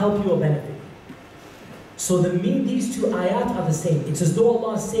Allah can't help you or benefit. So these two ayat are the same. It's as though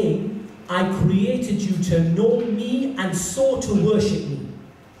Allah is saying, I created you to know me and so to worship me.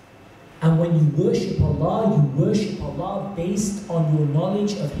 And when you worship Allah based on your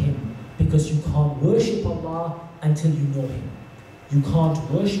knowledge of Him. Because you can't worship Allah until you know Him. You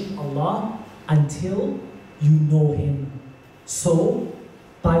can't worship Allah until you know Him. So,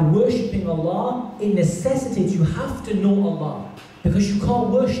 by worshipping Allah, it necessitates you have to know Allah. Because you can't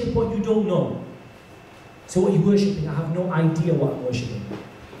worship what you don't know. So what are you worshipping? I have no idea what I'm worshipping.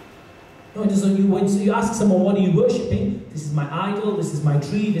 No, it doesn't. When you ask someone, what are you worshipping? This is my idol, this is my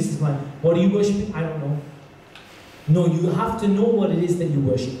tree, this is my... What are you worshipping? I don't know. No, you have to know what it is that you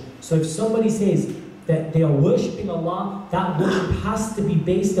worship. So if somebody says that they are worshipping Allah, that worship has to be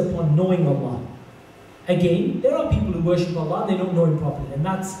based upon knowing Allah. Again, there are people who worship Allah, they don't know Him properly, and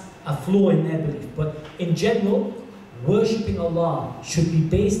that's a flaw in their belief. But in general, worshipping Allah should be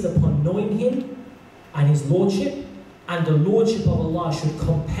based upon knowing Him and His Lordship, and the Lordship of Allah should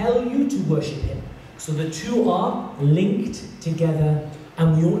compel you to worship Him. So the two are linked together,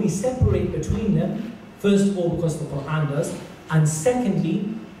 and we only separate between them, first of all because the Quran does, and secondly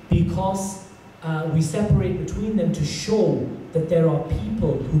because we separate between them to show that there are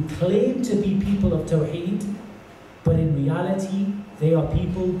people who claim to be people of Tawheed, but in reality they are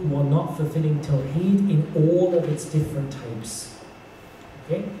people who are not fulfilling Tawheed in all of its different types.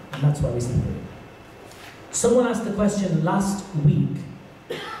 Okay? And that's why we separate. Someone asked the question last week,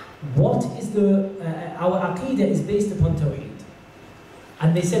 what is our Aqidah is based upon Tawheed.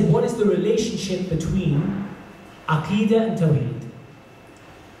 And they said, what is the relationship between Aqidah and Tawheed?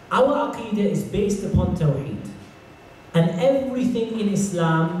 Our Aqidah is based upon Tawheed. And everything in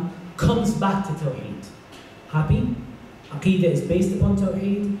Islam comes back to Tawheed. Happy? Aqidah is based upon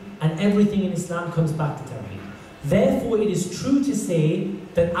Tawheed, and everything in Islam comes back to Tawheed. Therefore, it is true to say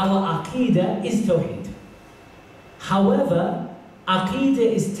that our Aqidah is Tawheed. However, Aqidah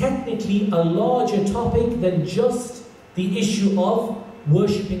is technically a larger topic than just the issue of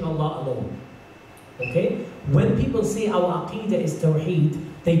worshipping Allah alone. Okay? When people say our Aqidah is Tawheed,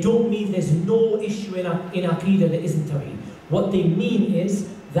 they don't mean there's no issue in Aqidah that isn't Tawheed. What they mean is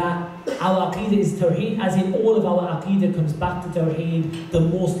that our Aqidah is Tawheed, as in all of our Aqidah comes back to Tawheed. The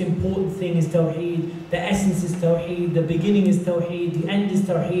most important thing is Tawheed, the essence is Tawheed, the beginning is Tawheed, the end is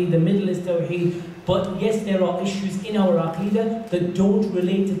Tawheed, the middle is Tawheed. But yes, there are issues in our Aqidah that don't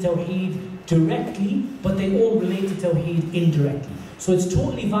relate to Tawheed directly, but they all relate to Tawheed indirectly. So it's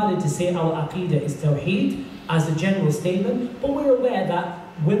totally valid to say our Aqidah is Tawheed as a general statement, but we're aware that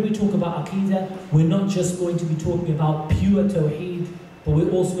when we talk about Aqidah, we're not just going to be talking about pure Tawheed, but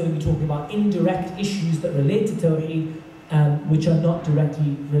we're also going to be talking about indirect issues that relate to Tawheed, which are not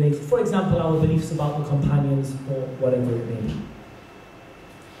directly related. For example, our beliefs about the companions or whatever it may be.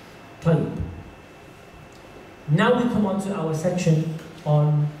 Tayyib. Now we come on to our section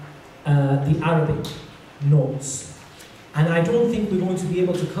on the Arabic notes. And I don't think we're going to be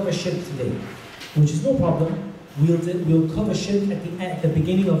able to cover shirk today, which is no problem. We'll cover shirk at the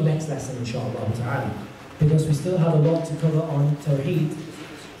beginning of next lesson, inshallah ta'ala, because we still have a lot to cover on Tawheed,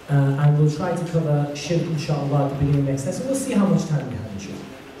 and we'll try to cover shirk, inshallah, at the beginning of next lesson. We'll see how much time we have, inshallah.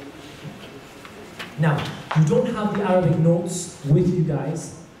 Now, you don't have the Arabic notes with you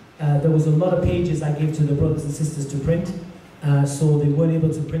guys. There was a lot of pages I gave to the brothers and sisters to print, so they weren't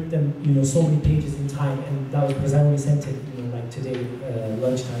able to print them, so many pages in time, and that was because I only sent it, like today,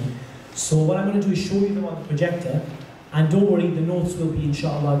 lunchtime. So what I'm going to do is show you them on the projector, and don't worry, the notes will be,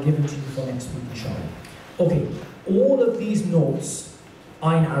 inshallah, given to you for next week, inshallah. Okay, all of these notes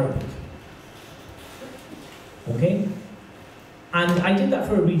are in Arabic. Okay? And I did that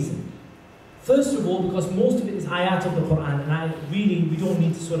for a reason. First of all, because most of it is ayat of the Quran, and we don't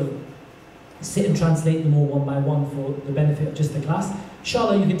need to sort of sit and translate them all one by one for the benefit of just the class.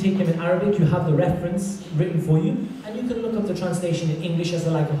 Inshallah, you can take them in Arabic, you have the reference written for you, and you can look up the translation in English as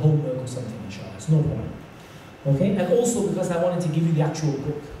like a homework or something, inshallah. It's no problem. Okay? And also because I wanted to give you the actual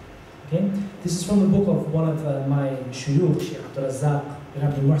book. Okay? This is from the book of one of my shuyukh, Shaykh Abdul Razzaq bin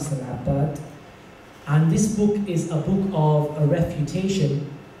Abdul Muhsin al-Abbad. And this book is a book of a refutation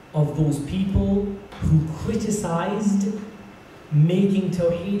of those people who criticized making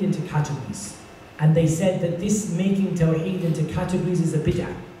Tawheed into categories. And they said that this making Tawheed into categories is a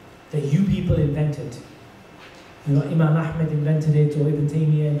bid'ah that you people invented. Imam Ahmed invented it, or Ibn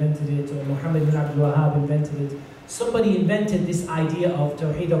Taymiyyah invented it, or Muhammad bin Abdul Wahhab invented it. Somebody invented this idea of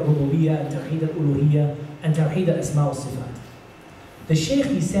Tawheed al-Rububiyyah and Tawheed al-Uluhiyyah and Tawheed al-Asma' al-Sifat. The Shaykh,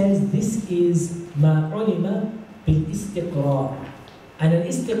 he says, this is ma ulima bil-istiqra'. And an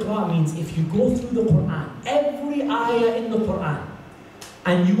istiqra' means if you go through the Quran, every ayah in the Quran,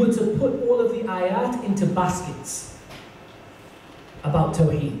 and you were to put all of the ayat into baskets about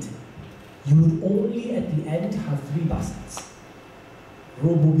Tawheed, you would only at the end have 3 baskets.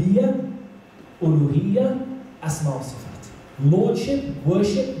 Rububiyyah, Uluhiyyah, Asma' al-Sifat. Lordship,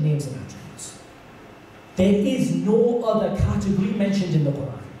 worship, names and attributes. There is no other category mentioned in the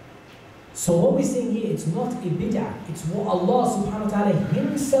Quran. So what we're saying here, it's not a bid'ah, it's what Allah subhanahu wa ta'ala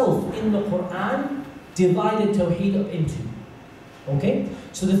himself in the Quran divided Tawheed up into. Okay?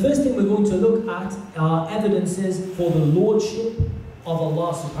 So the first thing we're going to look at are evidences for the Lordship of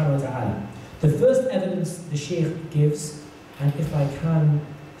Allah subhanahu wa ta'ala. The first evidence the Shaykh gives, and if I can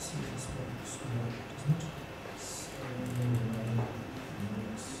see if this works or doesn't.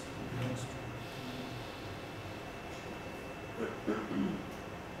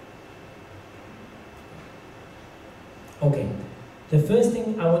 Okay, the first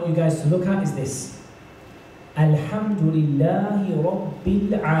thing I want you guys to look at is this. Alhamdulillahi Rabbil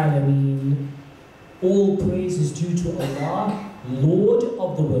Alameen. All praise is due to Allah, Lord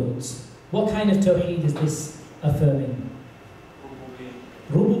of the worlds. What kind of Tawheed is this affirming?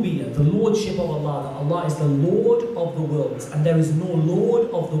 Rububiyyah, the Lordship of Allah. That Allah is the Lord of the worlds, and there is no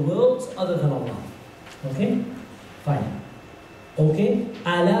Lord of the worlds other than Allah. Okay? Fine. Okay?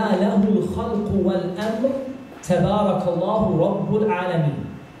 Ala lahul khalqu wal amr. Tabarakallahu Rabbul Alameen.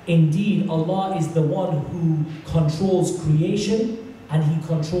 Indeed, Allah is the one who controls creation and He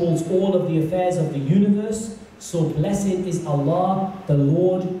controls all of the affairs of the universe. So blessed is Allah, the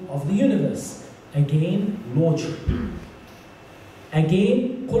Lord of the universe. Again, Lordship.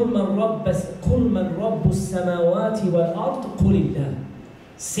 Again, قُلْ مَنْ رَبُّ السَّمَاوَاتِ وَالْأَرْضِ قُلِ اللَّهِ.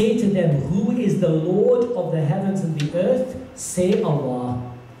 Say to them, who is the Lord of the heavens and the earth? Say Allah.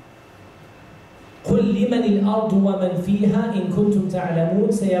 قل لمن الأرض ومن فيها إن كنتم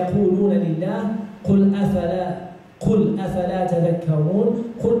تعلمون سيقولون لله قل أفلا تذكرون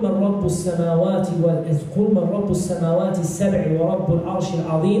قل من رب السماوات السبع ورب العرش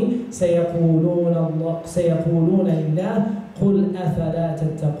العظيم سيقولون لله قل أفلا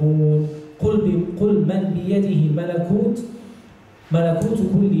تتقون قل من بيده ملكوت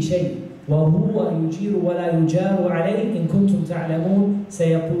كل شيء وهو يجير ولا يجار عليه إن كنتم تعلمون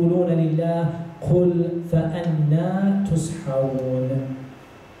سيقولون لله قل فأنا تسحرون.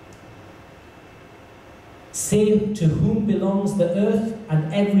 Say to whom belongs the earth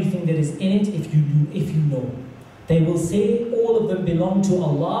and everything that is in it, if you know. They will say all of them belong to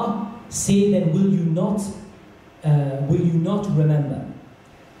Allah. Say then, will you not remember?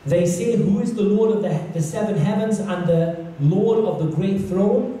 They say, who is the Lord of the 7 heavens and the Lord of the great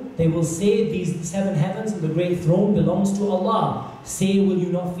throne? They will say, these 7 heavens and the great throne belongs to Allah. Say, will you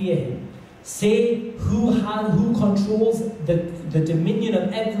not fear Him? Say, who controls the dominion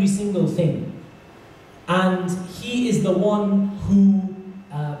of every single thing? And He is the one who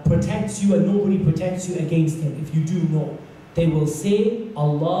protects you, and nobody protects you against Him, if you do know. They will say,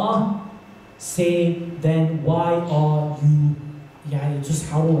 Allah. Say, then why are you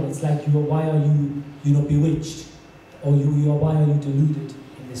tusharun? It's like, why are you bewitched? Or why are you deluded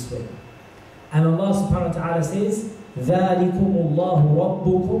in this way? And Allah subhanahu wa ta'ala says, ذَلِكُمُ اللَّهُ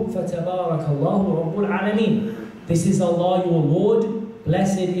رَبُّكُمْ فَتَبَارَكَ اللَّهُ رَبُّ الْعَالَمِينَ. This is Allah your Lord,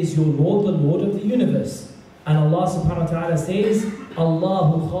 blessed is your Lord, the Lord of the universe. And Allah subhanahu wa ta'ala says,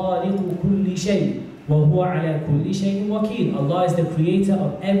 Allahu khaliqu kulli shay, wa huwa ala kulli shay'in wakil. Allah is the creator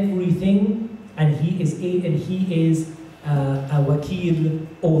of everything, and He is a wakil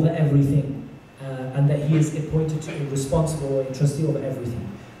over everything, and that He is appointed to, responsible, or trustee over everything.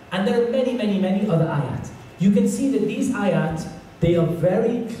 And there are many, many, many other ayat. You can see that these ayat, they are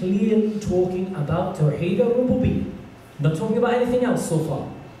very clearly talking about Tawheed al-Rububiyyah. Not talking about anything else so far.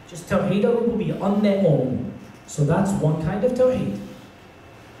 Just Tawheed al-Rububiyyah on their own. So that's one kind of Tawheed.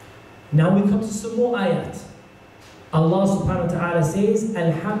 Now we come to some more ayat. Allah subhanahu wa ta'ala says,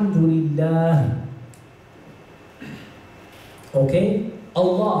 Alhamdulillah. Okay?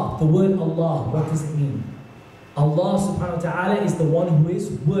 Allah, the word Allah, what does it mean? Allah subhanahu wa ta'ala is the one who is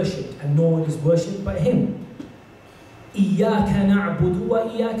worshipped, and no one is worshipped but Him. Iyaka na'budu wa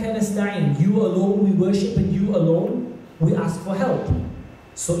iyaka nasta'in. You alone we worship, and you alone we ask for help.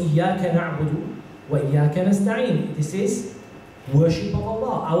 So Iyaka na'budu wa iyaka nasta'in. This is worship of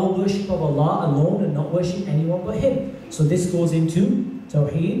Allah. Our worship of Allah alone, and not worship anyone but Him. So this goes into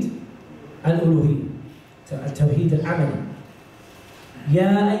Tawheed al-Uluhi, Tawheed al-Amali.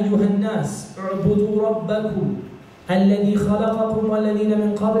 يا أيها الناس اعبدوا ربكم الذي خلقكم والذين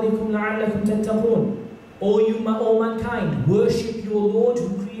من قبلكم لعلكم تتقون. O mankind, worship your Lord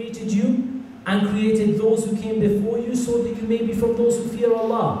who created you and created those who came before you, so that you may be from those who fear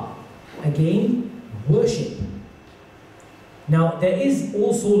Allah. Again, worship. Now there is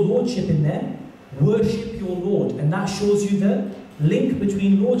also lordship in there. Worship your Lord, and that shows you the link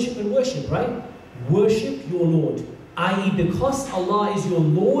between lordship and worship, right? Worship your Lord. I.e., because Allah is your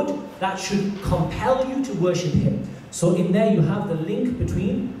Lord, that should compel you to worship Him. So in there you have the link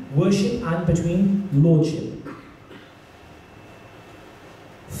between worship and between lordship.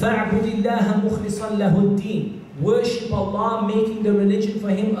 فَاعْبُدِ اللَّهَ مُخْلِصًا لَهُ الدِّينَ. Worship Allah, making the religion for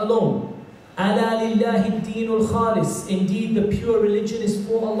Him alone. أَلَا لِلَّهِ الدِّينُ الْخَالِصِ. Indeed, the pure religion is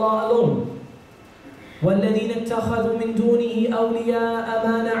for Allah alone. وَالَّذِينَ اتَّخَذُوا مِن دُونِهِ أَوْلِيَاءَ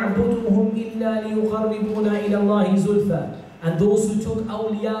مَا نَعْبُدُهُمْ إِلَّا لِيُقَرِّبُونَا إِلَى اللَّهِ زُلْفَى. And those who took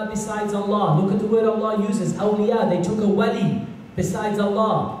awliya besides Allah. Look at the word Allah uses, awliya. They took a wali besides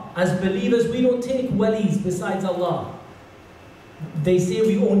Allah. As believers, we don't take walis besides Allah. They say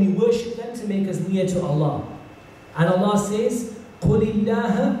we only worship them to make us near to Allah. And Allah says, قُلِ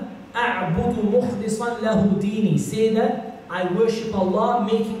اللَّهَ أَعْبُدُ مُخْلِصًا لَهُ دِينِي. Say that I worship Allah,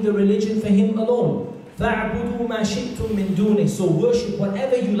 making the religion for Him alone. فَاعْبُدُوا مَا شِئْتُم مِّن دُونِهِ. So worship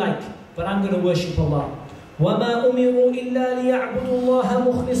whatever you like, but I'm going to worship Allah. وَمَا أُمِرُوا إِلَّا لِيَعْبُدُوا اللَّهَ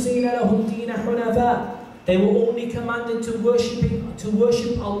مُخْلِصِينَ لَهُ الدِّينَ حُنَفَاءَ. They were only commanded to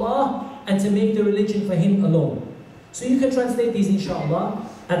worship Allah and to make the religion for Him alone. So you can translate these inshallah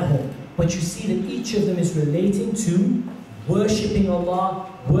at home. But you see that each of them is relating to worshipping Allah,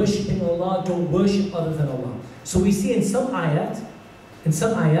 don't worship other than Allah. So we see in some ayat,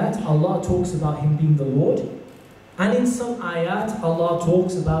 Allah talks about Him being the Lord, and in some ayat, Allah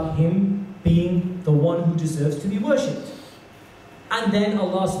talks about Him being the one who deserves to be worshipped. And then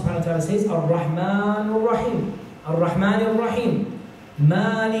Allah subhanahu wa ta'ala says, Ar-Rahman Ar-Rahim, Ar-Rahman Ar-Rahim,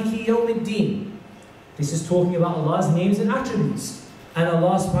 Maliki Yawmiddin. This is talking about Allah's names and attributes. And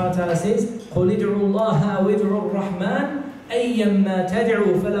Allah subhanahu wa ta'ala says, قُلِ ادْعُوا اللَّهَ وَادْعُوا الرَّحْمَنَ أَيَّمَّا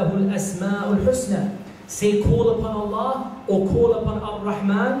تَدْعُوا فَلَهُ الْأَسْمَاءُ الْحُسْنَى. Say, call upon Allah or call upon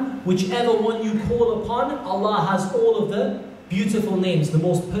Ar-Rahman. Whichever one you call upon, Allah has all of the beautiful names, the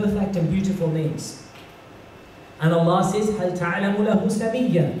most perfect and beautiful names. And Allah says, هَلْ تَعْلَمُ لَهُ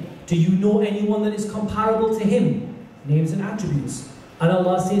سَمِيًّا. Do you know anyone that is comparable to Him? Names and attributes. And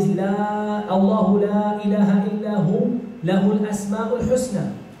Allah says, لا الله لا إله إلا هو له الأسماء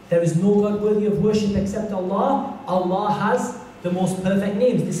الحسنى. There is no God worthy of worship except Allah. Allah has the most perfect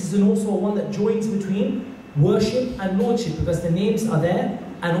names. This is also one that joins between worship and lordship, because the names are there,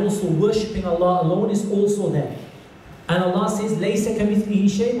 and also worshipping Allah alone is also there. And Allah says, لَيْسَ كَمِثْلِهِ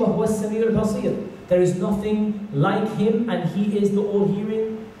شَيْءٌ وَهُوَ السَّمِيعُ الْبَصِيرُ. There is nothing like Him, and He is the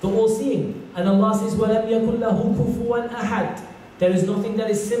all-hearing, the all-seeing. And Allah says, وَلَمْ يَكُنْ لَهُ كُفُوًا أَحَدٌ. There is nothing that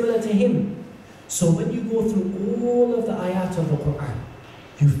is similar to Him. So when you go through all of the ayat of the Quran,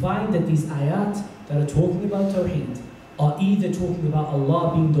 you find that these ayat that are talking about Tawheed are either talking about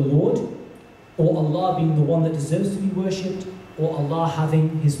Allah being the Lord, or Allah being the one that deserves to be worshipped, or Allah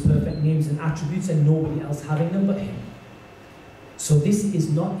having His perfect names and attributes and nobody else having them but Him. So this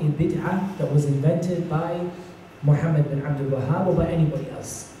is not a bid'ah that was invented by Muhammad bin Abdul Wahhab or by anybody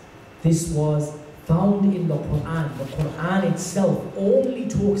else. This was found in the Quran. The Quran itself only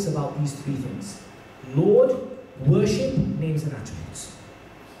talks about these three things: Lord, worship, names and attributes.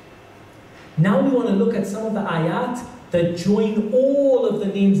 Now we want to look at some of the ayat that join all of the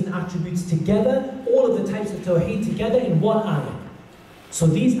names and attributes together, all of the types of tawheed together in one ayah. So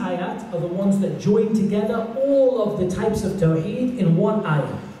these ayat are the ones that join together all of the types of tawheed in one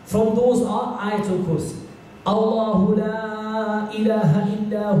ayah. From those are Ayatul Kursi. Allahu la ilaha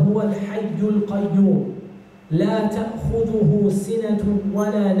illa huwa al-hayyul qayyum. La ta'khudhuhu sinatun wa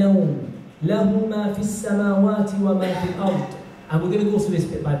la nawm. Lahu ma fi as-samawati wa ma fi al-ard. And we're going to go through this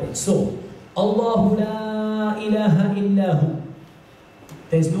bit by bit. So, Allahu la ilaha illa hu.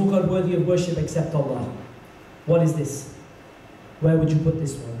 There's no God worthy of worship except Allah. What is this? Where would you put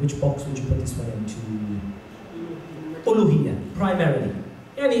this one? Which box would you put this one into? Uluhiyya, primarily.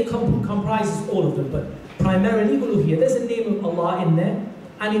 And it comprises all of them, but primarily uluhiyya. There's a name of Allah in there,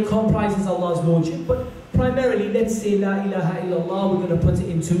 and it comprises Allah's lordship, but primarily, let's say la ilaha illallah, we're going to put it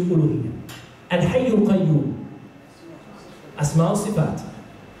into uluhiyya. Al-hayyul qayyum. Asma' sifat.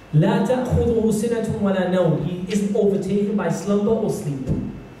 La ta'khudhuhu sinatun wa la nawm. He isn't overtaken by slumber or sleep.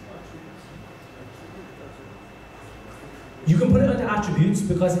 You can put it under attributes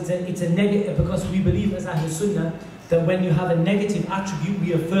because it's a negative, because we believe as Ahlul Sunnah that when you have a negative attribute,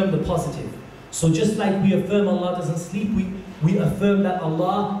 we affirm the positive. So just like we affirm Allah doesn't sleep, we affirm that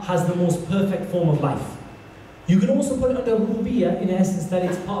Allah has the most perfect form of life. You can also put it under rububiyyah, in essence that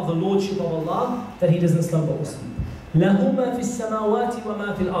it's part of the lordship of Allah, that He doesn't slumber or sleep. لَهُ مَا فِي السَّمَاوَاتِ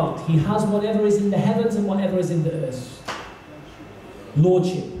وَمَا فِي الْأَرْضِ. He has whatever is in the heavens and whatever is in the earth.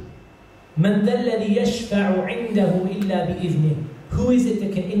 Lordship. مَنْ ذَا الَّذِي يَشْفَعُ عِنْدَهُ إِلَّا بِإِذْنِهِ. Who is it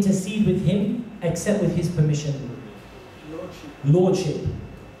that can intercede with Him except with His permission? Lordship.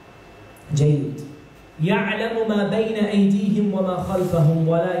 جيد. يَعْلَمُ مَا بَيْنَ أَيْدِيهِمْ وَمَا خَلْفَهُمْ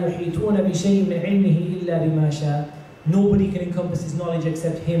وَلَا يُحِيطُونَ بِشَيْءٍ مِنْ عِلْمِهِ إِلَّا بِمَا شَاءَ. Nobody can encompass His knowledge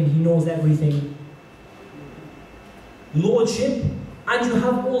except Him. He knows everything. Lordship, and you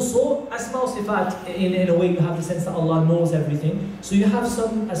have also Asma' Sifat. In a way you have the sense that Allah knows everything. So you have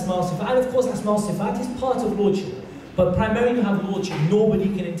some Asma' Sifat, and of course Asma' Sifat is part of Lordship. But primarily you have Lordship. Nobody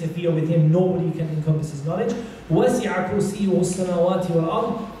can interfere with Him, nobody can encompass His knowledge. وَسِعَ كُرْسِيُّهُ السَّمَاوَاتِ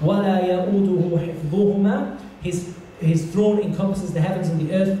وَالْأَرْضِ وَلَا يَؤُودُهُ حِفْظُهُمَا. His throne encompasses the heavens and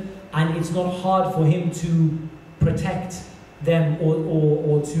the earth, and it's not hard for Him to protect them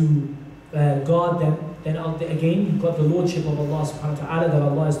or to guard them. Then again, you've got the lordship of Allah subhanahu wa ta'ala, that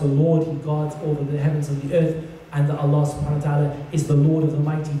Allah is the Lord, He guards over the heavens and the earth, and that Allah subhanahu wa ta'ala is the Lord of the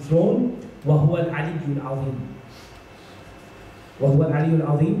mighty throne. وَهُوَ الْعَلِيُّ الْعَظِيمُ. وَهُوَ الْعَلِيُّ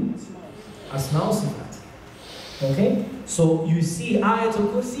الْعَظِيمُ. Asma' Sifat. Okay? So you see,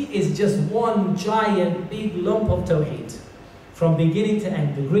 Ayatul Kursi is just one giant big lump of Tawheed. From beginning to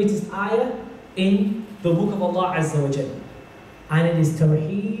end. The greatest ayah in the book of Allah Azza wa Jalla. And it is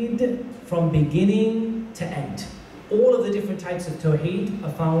Tawheed from beginning to end. All of the different types of Tawheed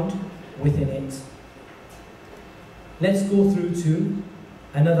are found within it. Let's go through to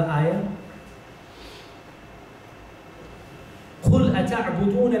another ayah. قُلْ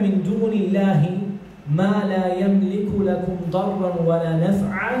أَتَعْبُدُونَ مِن دُونِ اللَّهِ مَا لَا يَمْلِكُ لَكُمْ ضَرًّا وَلَا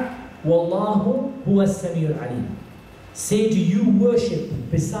نَفْعًا وَاللَّهُ هُوَ السَّمِيعُ الْعَلِيمُ. Say, do you worship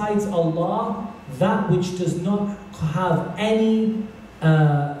besides Allah that which does not have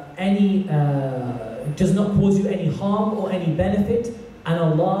does not cause you any harm or any benefit, and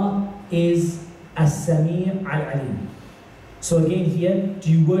Allah is As-Sami' Al-Alim. So again here,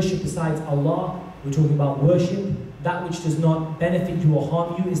 do you worship besides Allah? We're talking about worship. That which does not benefit you or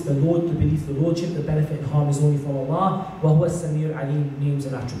harm you is the Lord, the belief, the Lordship. The benefit and harm is only from Allah. وَهُوَ السَّمِيعُ الْعَلِيمُ, names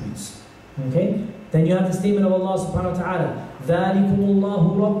and attributes. Okay? Then you have the statement of Allah subhanahu wa ta'ala. ذَلِكُمُ اللَّهُ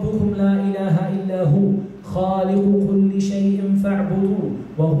رَبُّكُمْ لَا إِلَهَ إِلَّا هُوَ خَالِقُ كُلِّ شَيْءٍ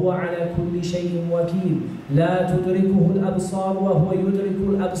فَاعْبُدُوهُ وَهُوَ عَلَى كُلِّ شَيْءٍ وَكِيلٌ لَا تُدْرِكُهُ الْأَبْصَارُ وَهُوَ يُدْرِكُ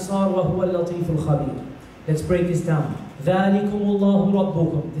الْأَبْصَارَ وَهُوَ اللَّطِيفُ الْخَبِيرُ. Let's break this down. ذَلِكُمُ اللَّهُ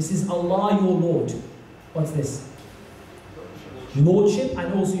رَبُّكُمْ. This is Allah, your Lord. What's this? Lordship,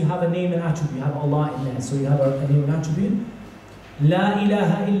 and also you have a name and attribute. You have Allah in there, so you have a name and attribute. La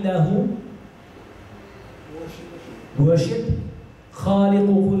ilaha illahu. Worship. Khaliqu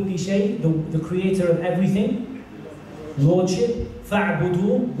kulli shay, the creator of everything. Lordship.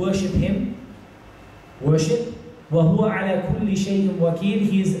 Fa'budu, worship Him. Worship. Wa huwa ala kulli shay'in wakil.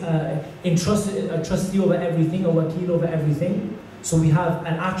 He is a trustee over everything, a wakil over everything. So we have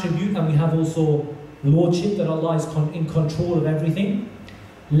an attribute, and we have also Lordship, that Allah is in control of everything.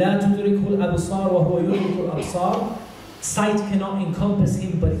 La tudrikul absar wa huwa yudrikul absar. Sight cannot encompass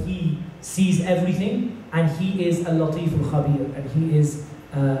Him, but He sees everything, and He is Al-Latif Al-Khabir, and He is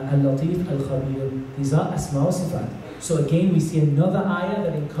Al-Latif Al-Khabir. These are Asma' wa Sifat. So again, we see another ayah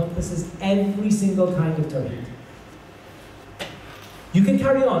that encompasses every single kind of tawheed. You can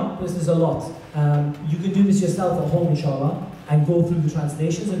carry on, because there's a lot. You can do this yourself at home, inshallah, and go through the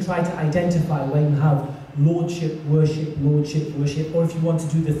translations and try to identify where you have lordship, worship, lordship, worship, or if you want to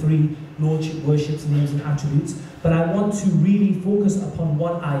do the three lordship, worships, names and attributes. But I want to really focus upon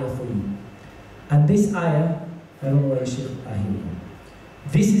one ayah for you. And this ayah, I don't know where Shaykh Ahim.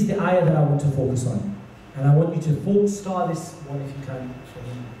 This is the ayah that I want to focus on. And I want you to start this one if you can for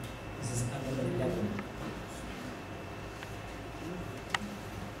me. This is number 11.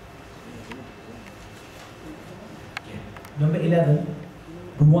 Number 11,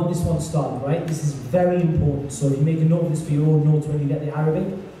 we want this one started, right? This is very important. So if you make a note of this for your own notes when you get the Arabic,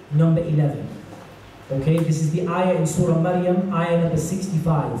 number 11. Okay, this is the ayah in Surah Maryam, ayah number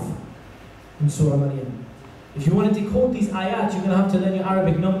 65 in Surah Maryam. If you want to decode these ayat, you're going to have to learn your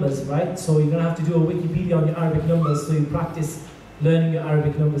Arabic numbers, right? So you're going to have to do a Wikipedia on your Arabic numbers, so you practice learning your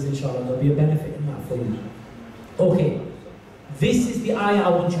Arabic numbers, inshallah. There'll be a benefit in that for you. Okay, this is the ayah I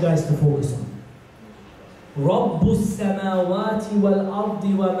want you guys to focus on. رب السماوات والأرض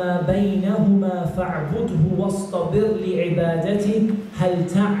وما بينهما فاعبده واصطبر لعبادته هل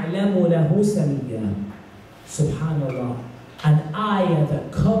تعلم له سميا. Subhanallah. An ayah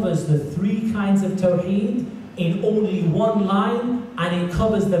that covers the three kinds of tawheed in only one line, and it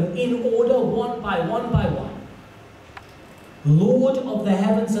covers them in order, one by one by one. Lord of the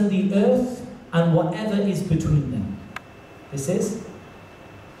heavens and the earth and whatever is between them. This is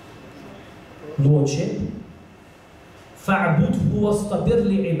lordship. فَاعْبُدْهُ وَاسْطَبِرْ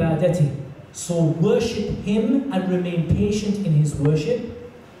لِعِبَادَتِهِ. So worship him and remain patient in his worship.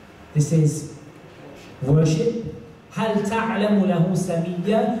 This is worship. هَلْ تَعْلَمُ لَهُ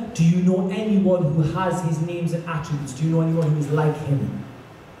سَمِيًّا. Do you know anyone who has his names and attributes? Do you know anyone who is like him?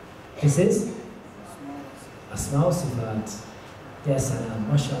 This is Asma wa Sifat. Yes, salam.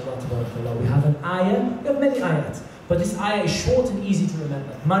 MashaAllah, tabarakallah. We have an ayah. We have many ayat. But this ayah is short and easy to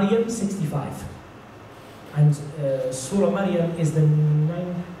remember. Maryam 65. And Surah Maryam is the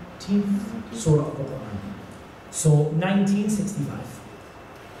 19th Surah of the Quran. So 1965.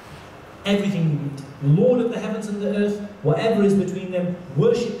 Everything you need. Lord of the heavens and the earth, whatever is between them,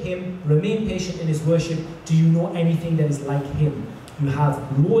 worship him, remain patient in his worship. Do you know anything that is like him? You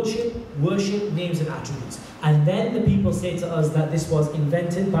have lordship, worship, names and attributes. And then the people say to us that this was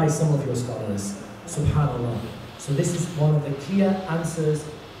invented by some of your scholars. Subhanallah. So this is one of the clear answers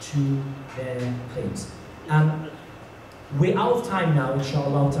to their claims. We're out of time now,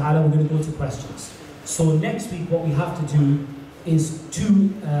 inshallah ta'ala. We're going to go to questions. So next week what we have to do is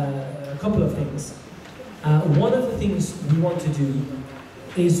a couple of things. One of the things we want to do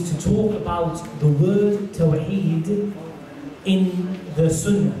is to talk about the word Tawheed in the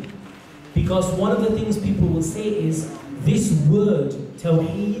Sunnah. Because one of the things people will say is, this word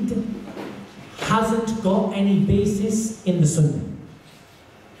Tawheed hasn't got any basis in the Sunnah.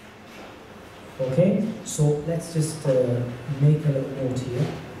 Okay, so let's just make a little note here.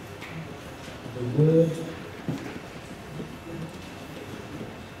 The word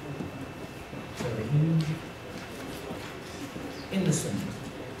Tawheed in the Sunnah.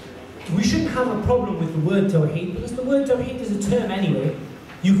 We shouldn't have a problem with the word Tawheed, because the word Tawheed is a term anyway.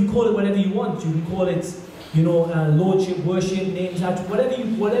 You can call it whatever you want. You can call it, you know, lordship, worship, names, whatever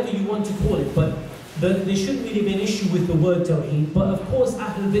you want to call it. But there shouldn't really be an issue with the word Tawheed. But of course,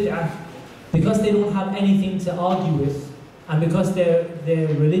 Ahlul Bid'ah, because they don't have anything to argue with, and because their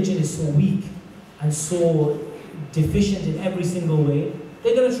religion is so weak and so deficient in every single way,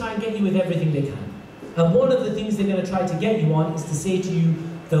 they're going to try and get you with everything they can. And one of the things they're going to try to get you on is to say to you,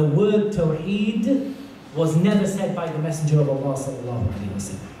 the word Tawheed was never said by the Messenger of Allah sallallahu alaihi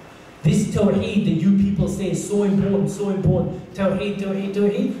wasallam. This Tawheed that you people say is so important, Tawheed, Tawheed,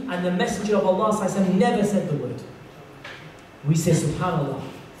 Tawheed, and the Messenger of Allah sallallahu alaihi wasallam never said the word. We say, subhanallah.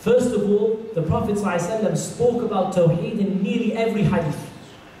 First of all, the Prophet ﷺ spoke about Tawheed in nearly every hadith,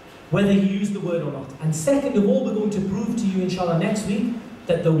 whether he used the word or not. And second of all, we're going to prove to you, inshallah, next week,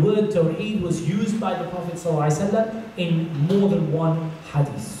 that the word Tawheed was used by the Prophet ﷺ in more than one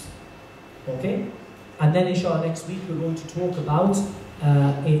hadith. Okay? And then, inshallah, next week we're going to talk about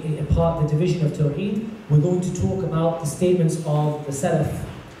the division of Tawheed. We're going to talk about the statements of the Salaf,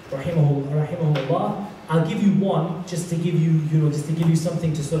 rahimahullah. I'll give you one, just to give you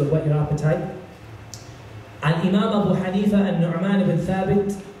something to sort of whet your appetite. Al-Imam Abu Hanifa al-Nu'man ibn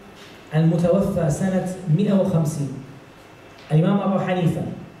Thabit al-Mutawaffa sanat 150. Al-Imam Abu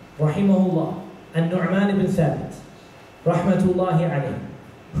Hanifa, rahimahullah, al-Nu'man ibn Thabit, rahmatullahi alayh,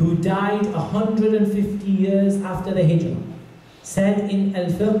 who died 150 years after the Hijrah, said in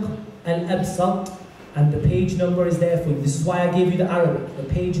Al-Fiqh al-Absat, and the page number is there for you. This is why I gave you the Arabic. The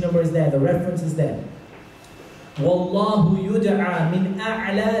page number is there, the reference is there. والله يدعى من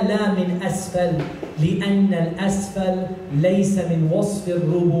أعلى لا من أسفل لأن الأسفل ليس من وصف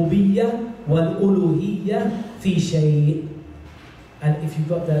الربوبية والألوهية في شيء. And if you've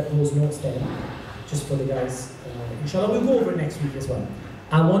got those notes there, just for the guys, inshallah we'll go over it next week as well.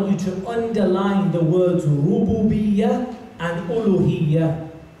 I want you to underline the words Rububiyyah and Uluhiyyah,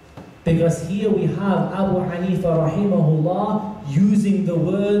 because here we have Abu Hanifa rahimahullah using the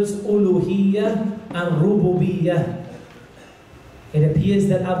words Uluhiyyah and Rububiyyah. It appears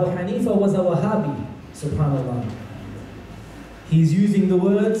that Abu Hanifa was a Wahhabi, subhanallah. He's using the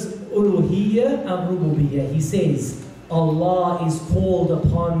words Uluhiyyah and Rububiyyah. He says, Allah is called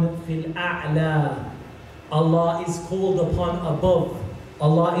upon fil a'la. Allah is called upon above.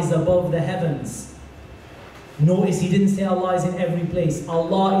 Allah is above the heavens. Notice he didn't say Allah is in every place.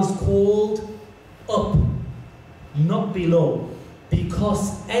 Allah is called up, not below.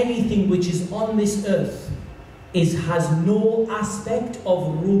 Because anything which is on this earth has no aspect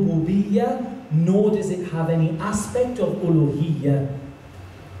of rububiyyah, nor does it have any aspect of uluhiyyah.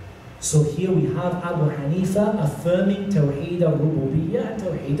 So here we have Abu Hanifa affirming Tawheed al-Rububiyyah and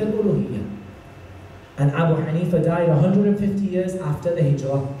Tawheed al-Uluhiyyah. And Abu Hanifa died 150 years after the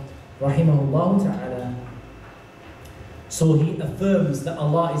Hijrah, rahimahullah ta'ala. So he affirms that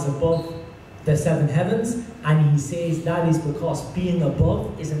Allah is above the seven heavens, and he says that is because being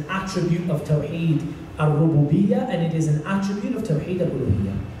above is an attribute of Tawheed al-Rububiyyah, and it is an attribute of Tawheed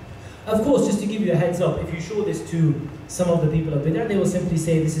al-Uluhiyyah. Of course, just to give you a heads up, if you show this to some of the people of Bid'ah, they will simply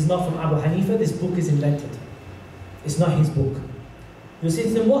say, this is not from Abu Hanifa, this book is invented. It's not his book. You'll say to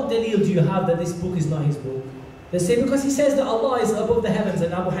them, what dalil do you have that this book is not his book? They'll say, because he says that Allah is above the heavens,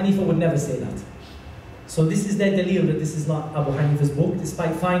 and Abu Hanifa would never say that. So this is their dalil that this is not Abu Hanifa's book,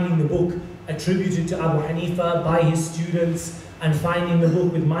 despite finding the book attributed to Abu Hanifa by his students, and finding the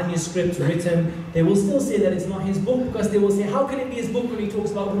book with manuscript written, they will still say that it's not his book, because they will say, how can it be his book when he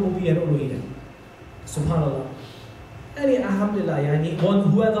talks about Rububiyyah and Uluhiyyah? Subhanallah. And alhamdulillah,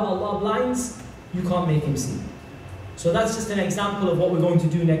 whoever Allah blinds, you can't make him see. So that's just an example of what we're going to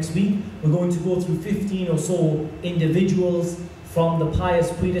do next week. We're going to go through 15 or so individuals from the pious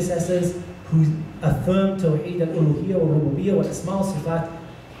predecessors who affirmed Tawheed al-Uluhiyyah or Rububiyyah or Asma wa Sifat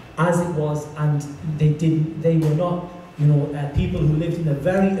as it was, and they were not people who lived in the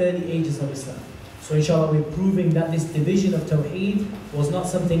very early ages of Islam. So inshallah we're proving that this division of Tawheed was not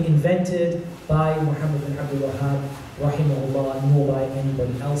something invented by Muhammad bin Abdul Wahhab rahimahullah, nor by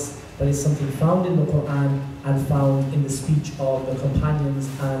anybody else, but it's something found in the Quran and found in the speech of the companions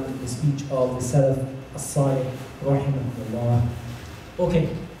and the speech of the Salaf as-Salih rahimahullah. Okay,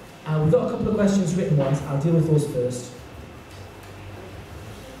 we've got a couple of questions, written ones. I'll deal with those first.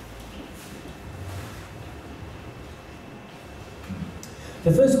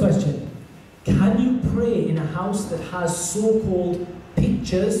 The first question, can you pray in a house that has so-called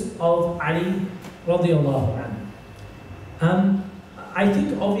pictures of Ali radiallahu anhu? I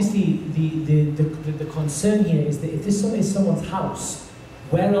think obviously the concern here is that if this is someone's house,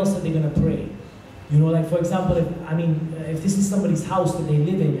 where else are they going to pray? Like for example, if this is somebody's house that they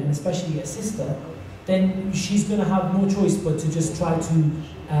live in, and especially a sister, then she's going to have no choice but to just try to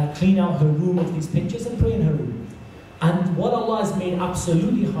clean out her room of these pictures and pray in her room. And what Allah has made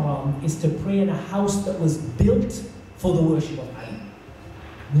absolutely haram is to pray in a house that was built for the worship of Ali.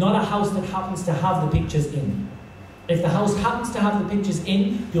 Not a house that happens to have the pictures in. If the house happens to have the pictures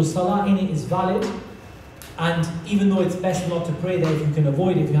in, your salah in it is valid. And even though it's best not to pray there if you can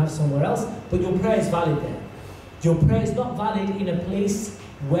avoid it if you have somewhere else, but your prayer is valid there. Your prayer is not valid in a place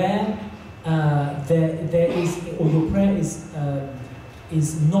where your prayer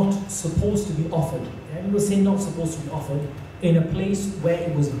is not supposed to be offered. And we'll say not supposed to be offered in a place where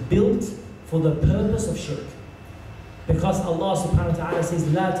it was built for the purpose of shirk. Because Allah subhanahu wa ta'ala says,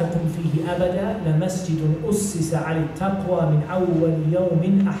 لا تقم فيه أبدا لمسجد أسس على التقوى من أول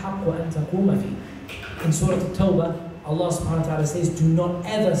يوم أحق أن تقوم فيه. In Surah At-Tawbah, Allah subhanahu wa ta'ala says, do not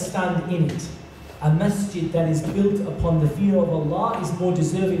ever stand in it. A masjid that is built upon the fear of Allah is more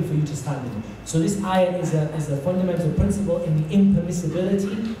deserving for you to stand in. So this ayah is a fundamental principle in the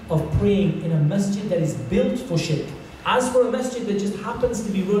impermissibility of praying in a masjid that is built for shirk. As for a masjid that just happens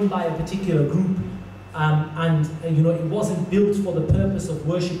to be run by a particular group, it wasn't built for the purpose of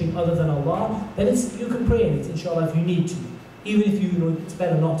worshipping other than Allah, then you can pray in it, inshallah, if you need to. Even if it's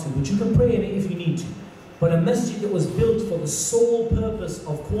better not to, but you can pray in it if you need to. But a masjid that was built for the sole purpose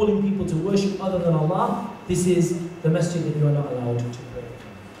of calling people to worship other than Allah, this is the masjid that you are not allowed to pray.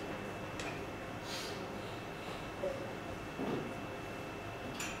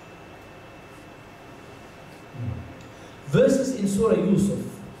 Verses in Surah Yusuf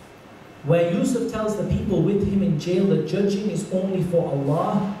where Yusuf tells the people with him in jail that judging is only for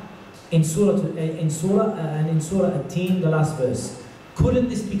Allah, in Surah At-Teen, the last verse. Couldn't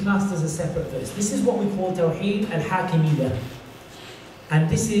this be classed as a separate verse? This is what we call Tawheed al-Hakimiyyah. And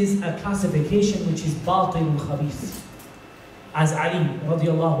this is a classification which is batil khabith, as Ali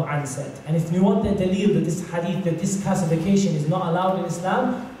radiallahu anhu said. And if you want the dalil that this hadith, that this classification is not allowed in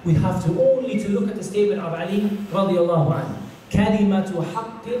Islam, we have to only to look at the statement of Ali radiallahu anhu. Kalimatu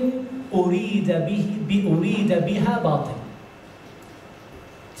haqqin urida biha batil.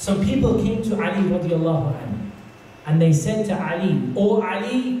 Some people came to Ali radiallahu anhu and they said to Ali, "O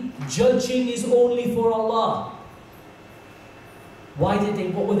Ali, judging is only for Allah." What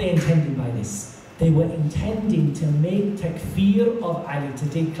were they intending by this? They were intending to make takfir of Ali, to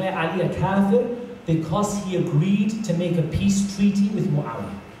declare Ali a kafir because he agreed to make a peace treaty with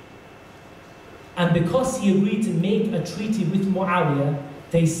Muawiyah. And because he agreed to make a treaty with Muawiyah,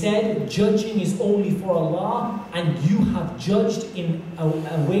 they said judging is only for Allah, and you have judged in a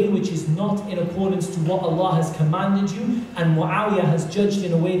way which is not in accordance to what Allah has commanded you, and Muawiyah has judged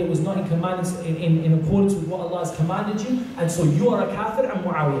in a way that was not in accordance with what Allah has commanded you, and so you are a kafir and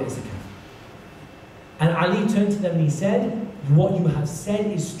Muawiyah is a kafir. And Ali turned to them and he said, what you have said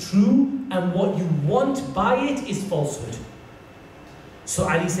is true, and what you want by it is falsehood. So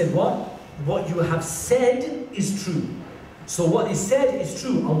Ali said, what you have said is true. So what is said is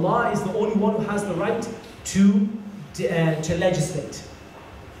true. Allah is the only one who has the right to legislate.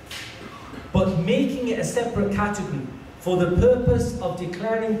 But making it a separate category for the purpose of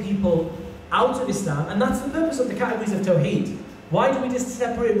declaring people out of Islam, and that's the purpose of the categories of Tawheed. Why do we just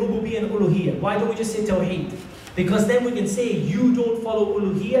separate Rububiyyah and Uluhiyyah? Why don't we just say Tawheed? Because then we can say, you don't follow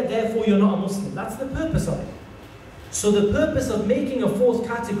Uluhiyyah, therefore you're not a Muslim. That's the purpose of it. So the purpose of making a fourth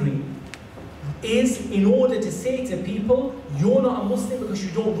category is in order to say to people, you're not a Muslim because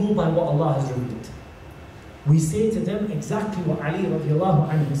you don't rule by what Allah has revealed. We say to them exactly what Ali radiallahu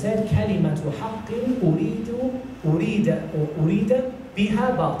anhu said, Kalimatu haqqin urida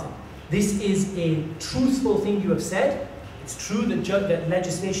biha batil. This is a truthful thing you have said. It's true that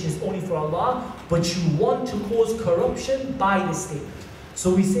legislation is only for Allah, but you want to cause corruption by this statement.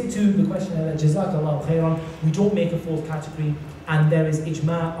 So we say to the questioner, Jazakallahu khairan, we don't make a fourth category, and there is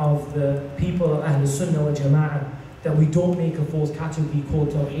ijma' of the people of Ahl Sunnah wal Jama'ah that we don't make a fourth category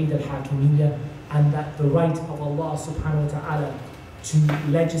called Tawheed al-Hakimiyyah, and that the right of Allah subhanahu wa ta'ala to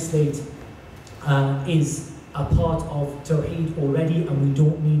legislate is a part of Tawheed already, and we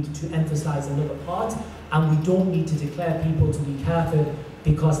don't need to emphasize another part, and we don't need to declare people to be kafir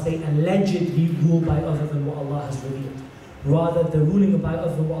because they allegedly rule by other than what Allah has revealed. Rather, the ruling by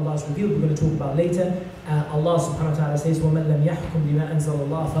other than what Allah has revealed, we're going to talk about later. Allah subhanahu wa ta'ala says, وَمَنْ لَمْ يَحْكُمْ بِمَا أَنزَلَ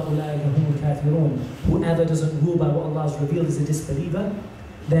اللَّهُ فَأُولَٰئِكَ هُمُ الْكَافِرُونَ. Whoever doesn't rule by what Allah has revealed is a disbeliever.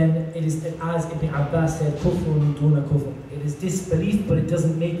 Then it is, as Ibn Abbas said, كُفْرٌ دُونَ كُفْرٌ. It is disbelief, but it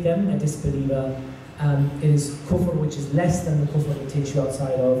doesn't make them a disbeliever. It is kufr which is less than the kufr that takes you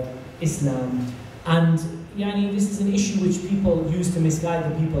outside of Islam. And this is an issue which people use to misguide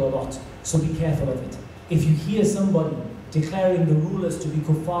the people a lot. So be careful of it. If you hear somebody declaring the rulers to be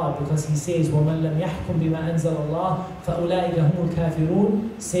kuffar because he says, وَمَنْ لَمْ يَحْكُمْ بِمَا أَنزَلَ اللَّهُ فَأُولَٰئِكَ هُمُ الْكَافِرُونَ,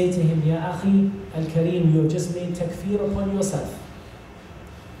 say to him, Ya akhi al-Kareem, you have just made takfir upon yourself.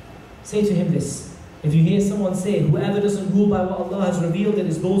 Say to him this. If you hear someone say, whoever doesn't rule by what Allah has revealed, it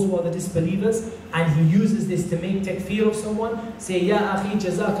is those who are the disbelievers, and he uses this to make takfir of someone, say, Ya akhi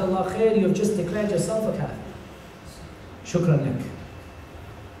jazakallah khair, you have just declared yourself a kafir. Shukran lak.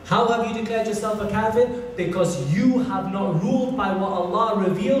 How have you declared yourself a kafir? Because you have not ruled by what Allah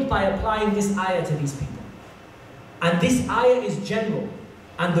revealed by applying this ayah to these people. And this ayah is general.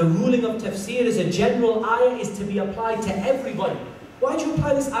 And the ruling of tafsir is a general ayah, is to be applied to everybody. Why do you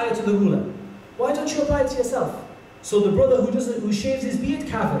apply this ayah to the ruler? Why don't you apply it to yourself? So the brother who shaves his beard,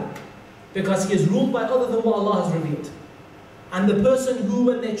 kafir, because he has ruled by other than what Allah has revealed. And the person who,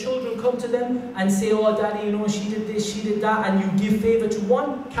 when their children come to them and say, oh daddy, she did this, she did that, and you give favor to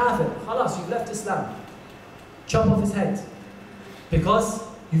one, kafir. Khalas, you've left Islam. Chop off his head. Because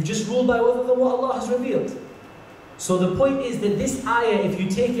you've just ruled by other than what Allah has revealed. So the point is that this ayah, if you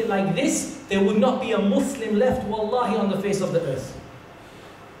take it like this, there would not be a Muslim left, wallahi, on the face of the earth.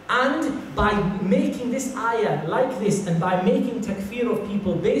 And by making this ayah like this, and by making takfir of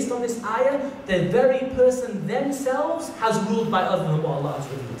people based on this ayah, the very person themselves has ruled by other than what Allah has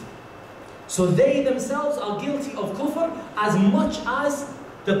revealed. So they themselves are guilty of kufr as much as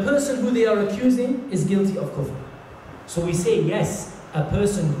the person who they are accusing is guilty of kufr. So we say, yes, a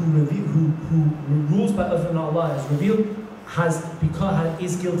person who rules by other than Allah has revealed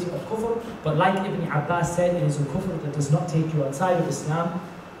is guilty of kufr, but like Ibn Abbas said, it is a kufr that does not take you outside of Islam.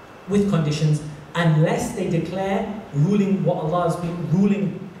 with conditions, unless they declare ruling what Allah has been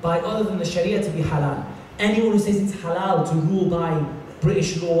ruling by other than the Sharia to be halal. Anyone who says it's halal to rule by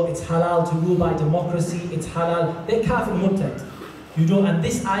British law, it's halal to rule by democracy, it's halal, they're kafir murtad. You don't, and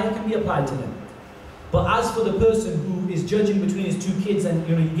this ayah can be applied to them. But as for the person who is judging between his two kids and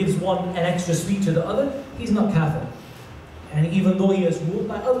he gives one an extra sweet to the other, he's not kafir. And even though he has ruled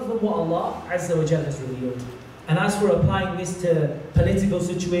by other than what Allah Azza wa Jalla has revealed. And as for applying this to political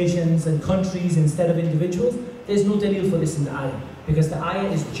situations and countries instead of individuals, there's no dalil for this in the ayah. Because the ayah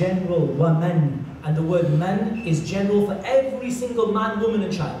is general, wa man. And the word man is general for every single man, woman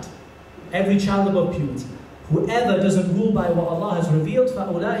and child. Every child above puberty. Whoever doesn't rule by what Allah has revealed,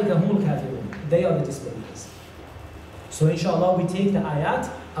 فَأُولَٰئِكَ هُمُ الْكَافِرُونَ. They are the disbelievers. So inshallah we take the ayat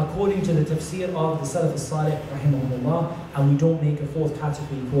according to the tafsir of the Salaf al-Salih rahimahumullah, and we don't make a fourth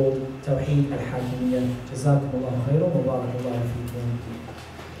category called Tawheed al-Hakimiyyah. Jazakumullahu khairan wa barakallahu feekum.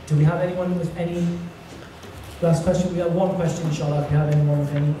 Do we have anyone with any last question? We have one question inshallah, if you have anyone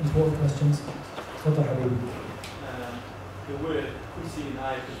with any important questions. Fadal Habib. The word kursi in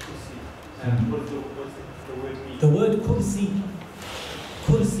ayat al-kursi, what does the word mean? The word kursi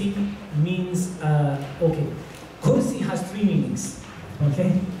means, okay, kursi has three meanings.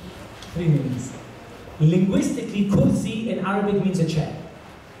 Okay? Three meanings. Linguistically, kursi in Arabic means a chair.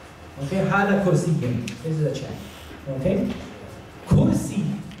 Okay? Hada kursiyyun. This is a chair. Okay? Kursi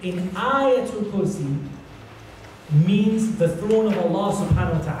in ayatul kursi means the throne of Allah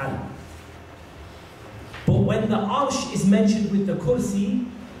subhanahu wa ta'ala. But when the arsh is mentioned with the kursi,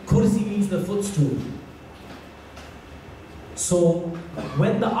 kursi means the footstool. So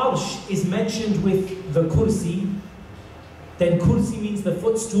when the arsh is mentioned with the kursi, then kursi means the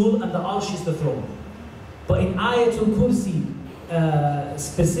footstool and the arsh is the throne. But in ayatul kursi,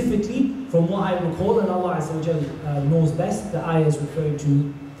 specifically, from what I recall, and Allah Azza wa Jalla knows best, the ayah is referring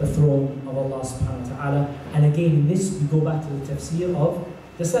to the throne of Allah subhanahu wa ta'ala. And again, in this, we go back to the tafsir of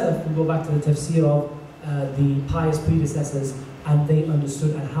the Salaf, we go back to the tafsir of the pious predecessors, and they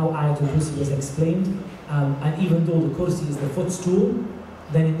understood and how ayatul kursi was explained. And even though the kursi is the footstool,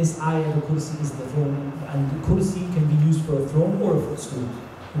 then in this ayah the kursi is the throne, and the kursi can be used for a throne or a footstool,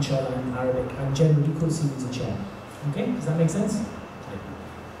 inshallah, in Arabic, and generally kursi means a chair. Okay, does that make sense?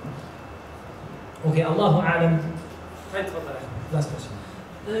 Okay, Allahu A'lam. Last question.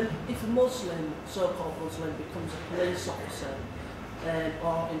 If a Muslim, so-called Muslim, becomes a police officer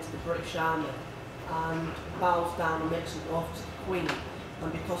or into the British Army and bows down and makes an oath to the Queen,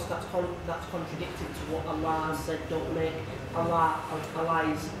 and because that's contradicted to what Allah said, don't make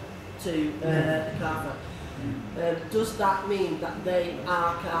allies to the kafir. Does that mean that they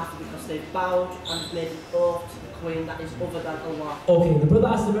are kafir because they've bowed and made an oath to the Queen that is other than Allah? Okay, the brother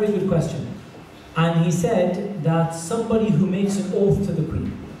asked a very good question. And he said that somebody who makes an oath to the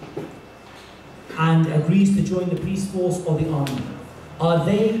Queen and agrees to join the police force or the army, are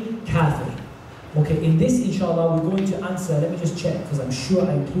they kafir? Okay, in this, inshallah, we're going to answer, let me just check, because I'm sure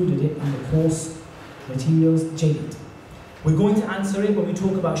I included it in the course materials, Jadid. We're going to answer it when we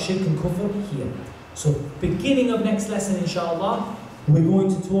talk about shirk and kufr here. So, beginning of next lesson, inshallah, we're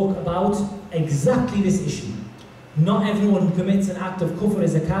going to talk about exactly this issue. Not everyone who commits an act of kufr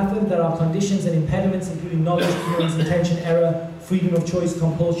is a kafir. There are conditions and impediments, including knowledge, ignorance, intention, error, freedom of choice,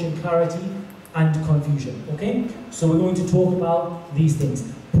 compulsion, clarity, and confusion. Okay? So we're going to talk about these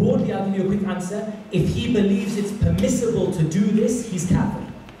things. Broadly, I'll give you a quick answer. If he believes it's permissible to do this, he's kafir.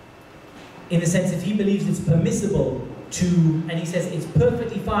 In the sense, if he believes it's permissible to, and he says it's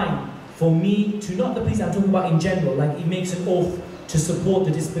perfectly fine for me to, not the police, I'm talking about in general, like he makes an oath to support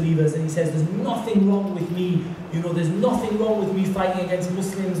the disbelievers, and he says there's nothing wrong with me, there's nothing wrong with me fighting against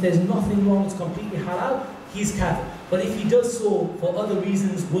Muslims, there's nothing wrong, it's completely halal, he's kafir. But if he does so for other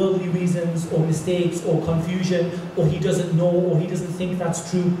reasons, worldly reasons, or mistakes, or confusion, or he doesn't know, or he doesn't think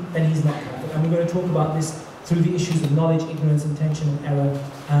that's true, then he's not kafir. And we're going to talk about this through the issues of knowledge, ignorance, intention, and error,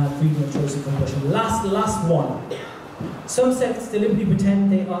 freedom of choice and compulsion. Last one. Some sects deliberately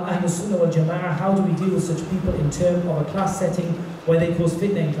pretend they are Ahlul Sunnah wal Jama'ah. How do we deal with such people in terms of a class setting where they cause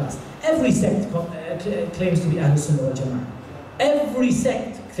fitna in class? Every sect claims to be Ahlul Sunnah wal Jama'ah. Every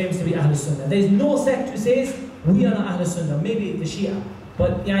sect claims to be Ahlul Sunnah. There is no sect who says, we are not Ahlul Sunnah, maybe the Shia.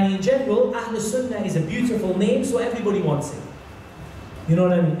 But in general, Ahlul Sunnah is a beautiful name, so everybody wants it. You know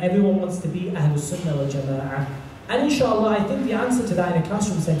what I mean? Everyone wants to be Ahlul Sunnah wal Jama'ah. And inshallah, I think the answer to that in a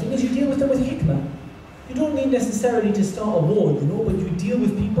classroom setting is you deal with them with hikmah. You don't need necessarily to start a war, but you deal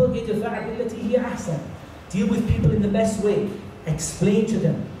with people, deal with people in the best way. Explain to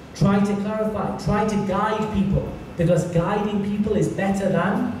them, try to clarify, try to guide people, because guiding people is better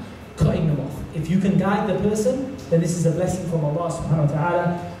than cutting them off. If you can guide the person, then this is a blessing from Allah subhanahu wa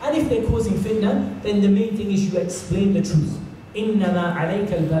ta'ala. And if they're causing fitna, then the main thing is you explain the truth. إِنَّمَا عَلَيْكَ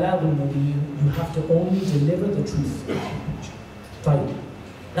الْبَلَاغُ الْمُبِينُ. You have to only deliver the truth. طيب.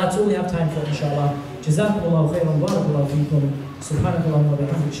 That's all we have time for, inshallah. جزاكم الله خيرا بارك الله فيكم. سبحانك اللهم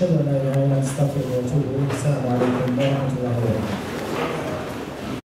وبحمدك أشهد أن لا إله إلا أنت أستغفرك وأتوب إليك. السلام عليكم ورحمة الله وبركاته.